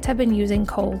 athletes have been using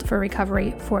cold for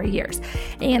recovery for years,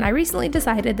 and I recently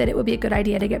decided that it would be a good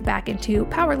idea to get back into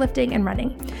powerlifting and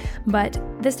running. But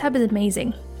this tub is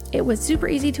amazing. It was super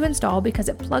easy to install because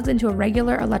it plugs into a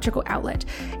regular electrical outlet.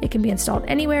 It can be installed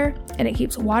anywhere, and it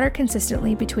keeps water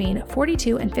consistently between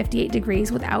 42 and 58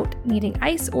 degrees without needing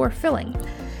ice or filling.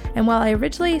 And while I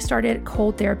originally started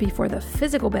cold therapy for the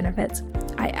physical benefits,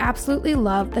 I absolutely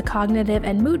love the cognitive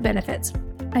and mood benefits.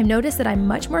 I've noticed that I'm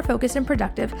much more focused and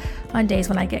productive on days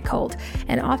when I get cold,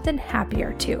 and often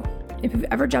happier too. If you've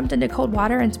ever jumped into cold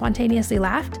water and spontaneously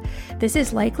laughed, this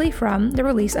is likely from the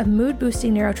release of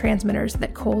mood-boosting neurotransmitters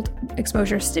that cold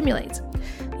exposure stimulates.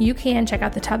 You can check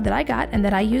out the tub that I got and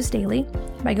that I use daily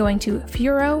by going to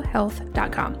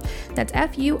furohealth.com. That's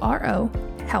F-U-R-O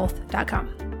health.com.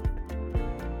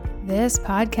 This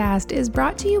podcast is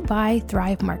brought to you by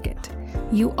Thrive Market.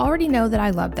 You already know that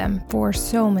I love them for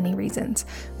so many reasons,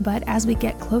 but as we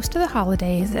get close to the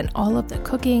holidays and all of the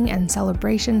cooking and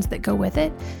celebrations that go with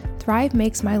it, Thrive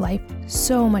makes my life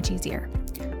so much easier.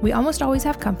 We almost always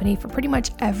have company for pretty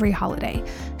much every holiday,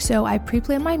 so I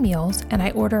pre-plan my meals and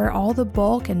I order all the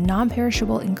bulk and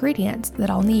non-perishable ingredients that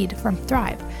I'll need from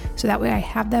Thrive, so that way I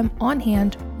have them on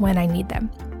hand when I need them.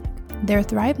 Their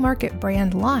Thrive Market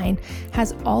brand line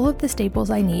has all of the staples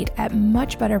I need at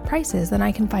much better prices than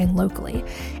I can find locally,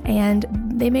 and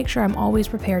they make sure I'm always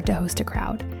prepared to host a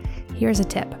crowd. Here's a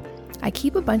tip. I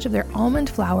keep a bunch of their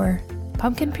almond flour,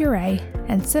 pumpkin puree,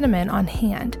 and cinnamon on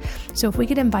hand, so if we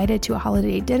get invited to a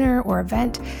holiday dinner or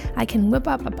event, I can whip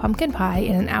up a pumpkin pie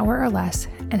in an hour or less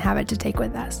and have it to take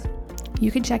with us. You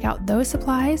can check out those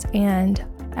supplies and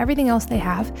everything else they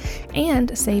have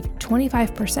and save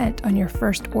 25% on your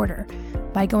first order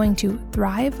by going to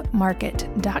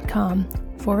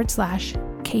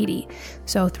thrivemarket.com/Katie.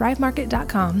 So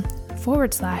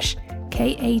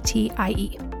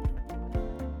thrivemarket.com/KATIE.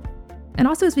 And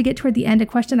also, as we get toward the end, a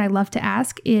question I love to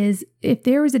ask is, if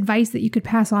there was advice that you could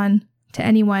pass on to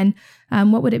anyone,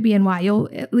 what would it be and why? You'll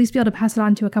at least be able to pass it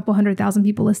on to a couple 100,000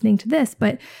 people listening to this.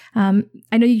 But I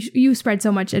know you spread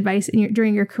so much advice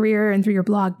during your career and through your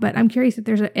blog, but I'm curious if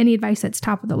there's any advice that's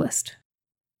top of the list.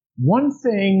 One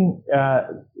thing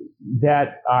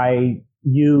that I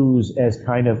use as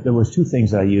there was two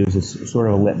things that I use as sort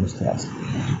of a litmus test.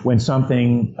 When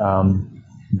something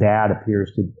bad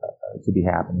appears to be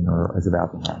happening or is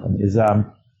about to happen, is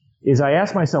I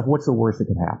ask myself, what's the worst that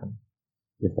could happen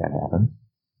if that happened?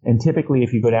 And typically,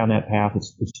 if you go down that path,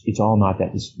 it's all not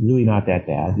that. It's really not that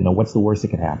bad. What's the worst that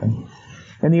could happen?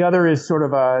 And the other is sort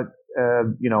of an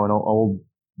old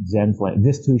Zen flame.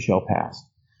 This too shall pass.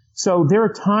 So there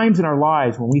are times in our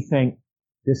lives when we think,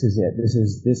 this is it. This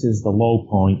is the low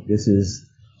point. This is,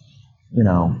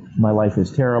 my life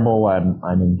is terrible.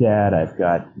 I'm in debt. I've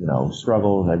got,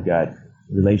 struggles. I've got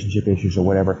relationship issues or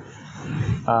whatever.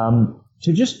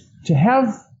 To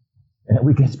have, and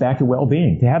it gets back to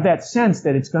well-being, to have that sense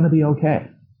that it's going to be okay,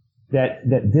 that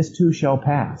this too shall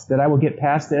pass, that I will get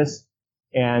past this,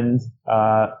 and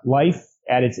life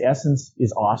at its essence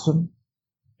is awesome,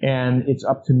 and it's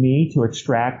up to me to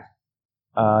extract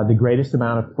the greatest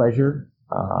amount of pleasure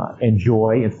and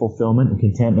joy and fulfillment and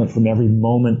contentment from every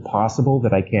moment possible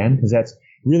that I can, because that's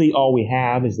really all we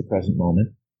have is the present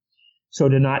moment. So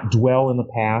to not dwell in the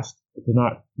past, to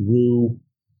not rue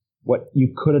what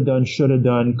you could have done, should have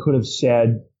done, could have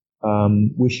said,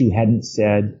 wish you hadn't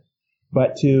said,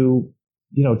 but to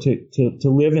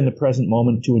live in the present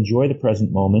moment, to enjoy the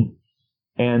present moment,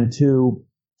 and to,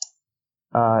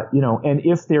 and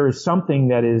if there is something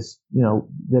that is,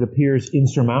 that appears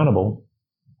insurmountable,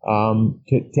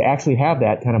 to actually have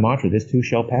that kind of mantra, this too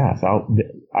shall pass.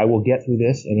 I will get through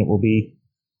this, and it will be,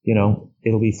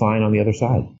 it'll be fine on the other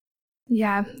side.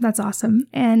 Yeah, that's awesome.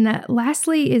 And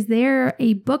lastly, is there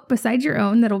a book besides your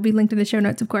own that'll be linked in the show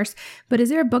notes, of course, but is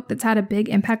there a book that's had a big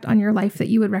impact on your life that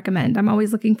you would recommend? I'm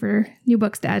always looking for new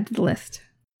books to add to the list.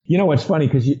 It's funny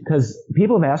because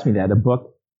people have asked me that, a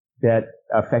book that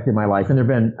affected my life, and there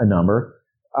have been a number.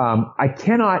 I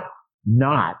cannot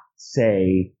not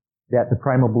say that The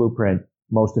Primal Blueprint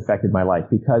most affected my life,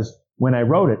 because when I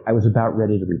wrote it, I was about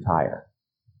ready to retire.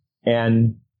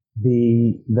 And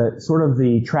the sort of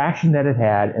the traction that it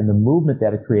had and the movement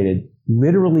that it created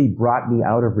literally brought me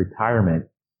out of retirement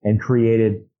and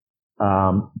created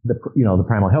the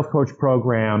Primal Health Coach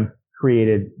program,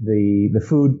 created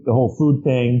the whole food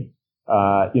thing,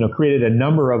 created a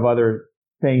number of other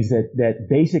things that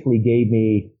basically gave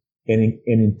me an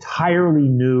entirely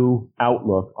new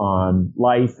outlook on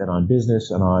life and on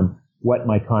business and on what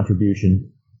my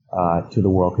contribution to the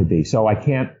world could be. So I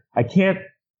can't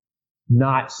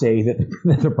not say that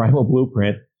the Primal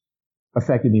Blueprint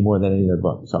affected me more than any other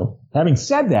book. So having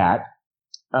said that,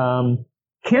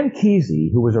 Ken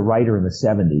Kesey, who was a writer in the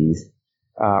 70s,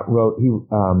 wrote, he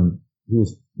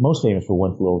was most famous for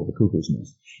One Flew Over the Cuckoo's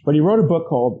Nest, but he wrote a book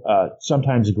called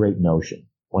Sometimes a Great Notion,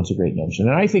 Once a Great Notion.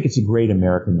 And I think it's a great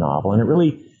American novel. And it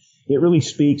really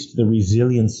speaks to the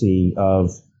resiliency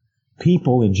of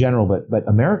people in general, but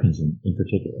Americans in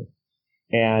particular.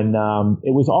 And I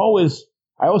always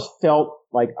felt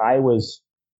like I was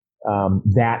one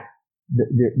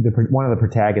of the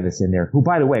protagonists in there, who,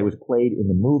 by the way, was played in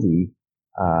the movie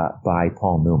by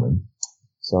Paul Newman.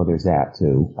 So there's that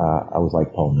too. I was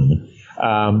like Paul Newman.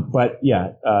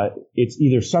 It's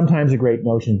either Sometimes a Great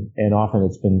Notion, and often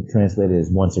it's been translated as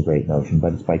Once a Great Notion,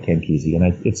 but it's by Ken Kesey. And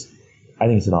I think it's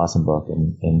an awesome book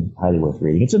and highly worth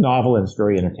reading. It's a novel and it's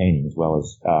very entertaining, as well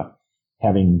as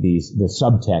having the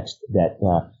subtext that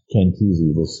Ken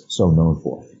Kesey was so known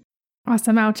for.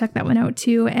 Awesome. I'll check that one out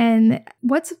too. And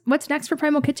what's next for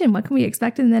Primal Kitchen? What can we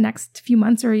expect in the next few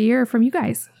months or a year from you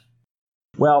guys?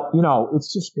 Well,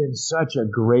 it's just been such a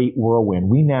great whirlwind.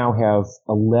 We now have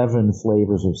 11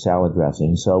 flavors of salad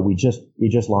dressing. So we just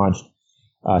launched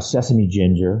sesame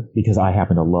ginger, because I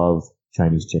happen to love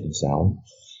Chinese chicken salad.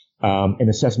 And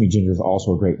the sesame ginger is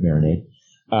also a great marinade.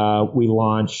 We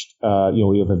launched,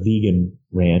 we have a vegan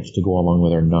ranch to go along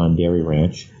with our non-dairy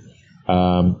ranch.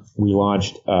 We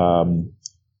launched a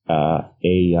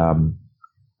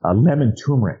lemon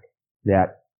turmeric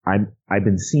that I've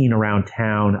been seeing around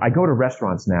town. I go to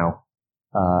restaurants now,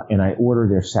 and I order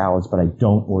their salads, but I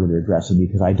don't order their dressing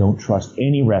because I don't trust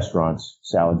any restaurant's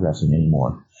salad dressing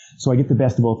anymore. So I get the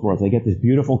best of both worlds. I get this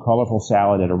beautiful, colorful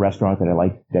salad at a restaurant that I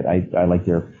like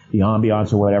the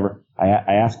ambiance or whatever.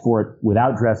 I ask for it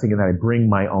without dressing, and then I bring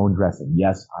my own dressing.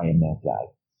 Yes, I am that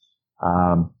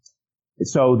guy.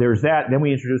 So there's that. Then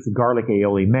we introduced the garlic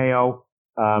aioli mayo.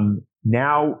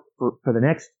 Now for the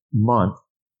next month,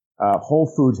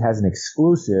 Whole Foods has an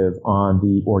exclusive on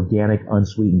the organic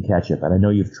unsweetened ketchup. And I know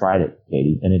you've tried it,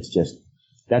 Katie, and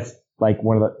that's like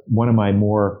one of my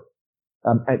more,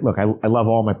 I love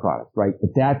all my products, right?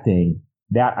 But I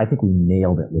think we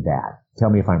nailed it with that. Tell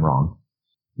me if I'm wrong.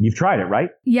 You've tried it, right?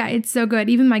 Yeah, it's so good.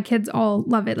 Even my kids all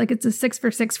love it. Like, it's a 6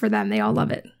 for 6 for them. They all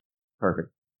love it. Perfect.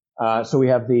 So we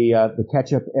have the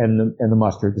ketchup and the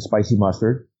mustard, the spicy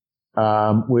mustard.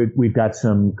 We've got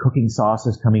some cooking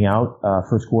sauces coming out,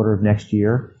 first quarter of next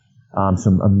year.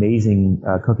 Some amazing,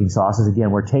 cooking sauces.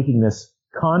 Again, we're taking this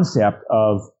concept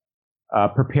of,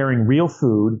 preparing real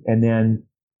food and then,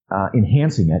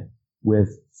 enhancing it with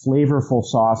flavorful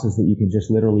sauces that you can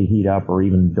just literally heat up, or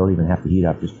don't even have to heat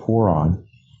up, just pour on,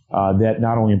 that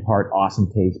not only impart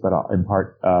awesome taste, but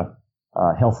impart,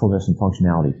 healthfulness and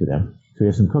functionality to them. So we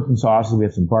have some cooking sauces. We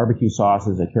have some barbecue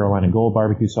sauces, a Carolina Gold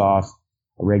barbecue sauce,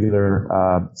 a regular,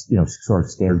 sort of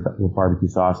standard barbecue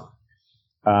sauce.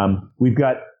 We've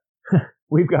got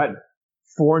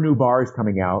 4 new bars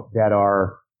coming out that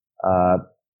are,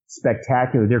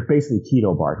 spectacular. They're basically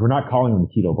keto bars. We're not calling them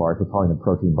keto bars. We're calling them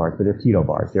protein bars, but they're keto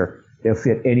bars. They'll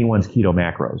fit anyone's keto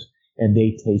macros, and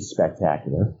they taste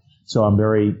spectacular. So I'm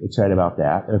very excited about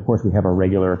that. And of course, we have our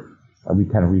regular, we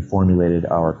kind of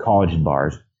reformulated our collagen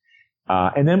bars.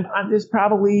 And then there's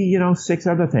probably, 6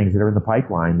 other things that are in the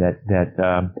pipeline that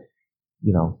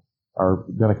are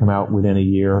going to come out within a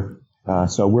year.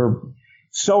 So we're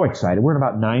so excited. We're in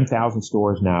about 9,000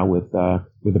 stores now with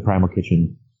the Primal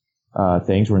Kitchen,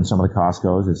 things. We're in some of the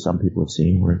Costco's, as some people have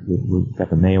seen. We've got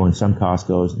the mayo in some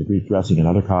Costco's, the Greek dressing in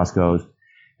other Costco's.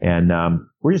 And,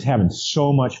 we're just having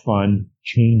so much fun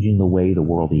changing the way the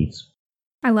world eats.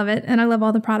 I love it. And I love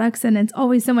all the products. And it's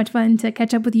always so much fun to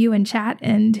catch up with you and chat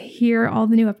and hear all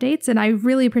the new updates. And I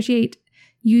really appreciate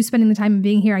you spending the time and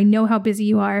being here. I know how busy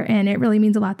you are, and it really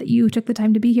means a lot that you took the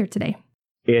time to be here today.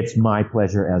 It's my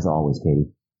pleasure, as always,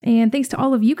 Katie. And thanks to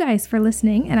all of you guys for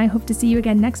listening. And I hope to see you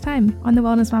again next time on the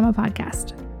Wellness Mama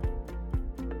podcast.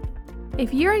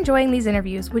 If you're enjoying these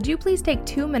interviews, would you please take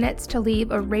 2 minutes to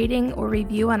leave a rating or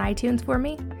review on iTunes for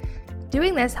me?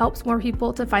 Doing this helps more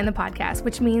people to find the podcast,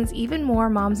 which means even more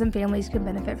moms and families can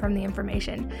benefit from the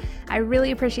information. I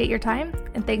really appreciate your time,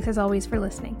 and thanks as always for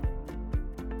listening.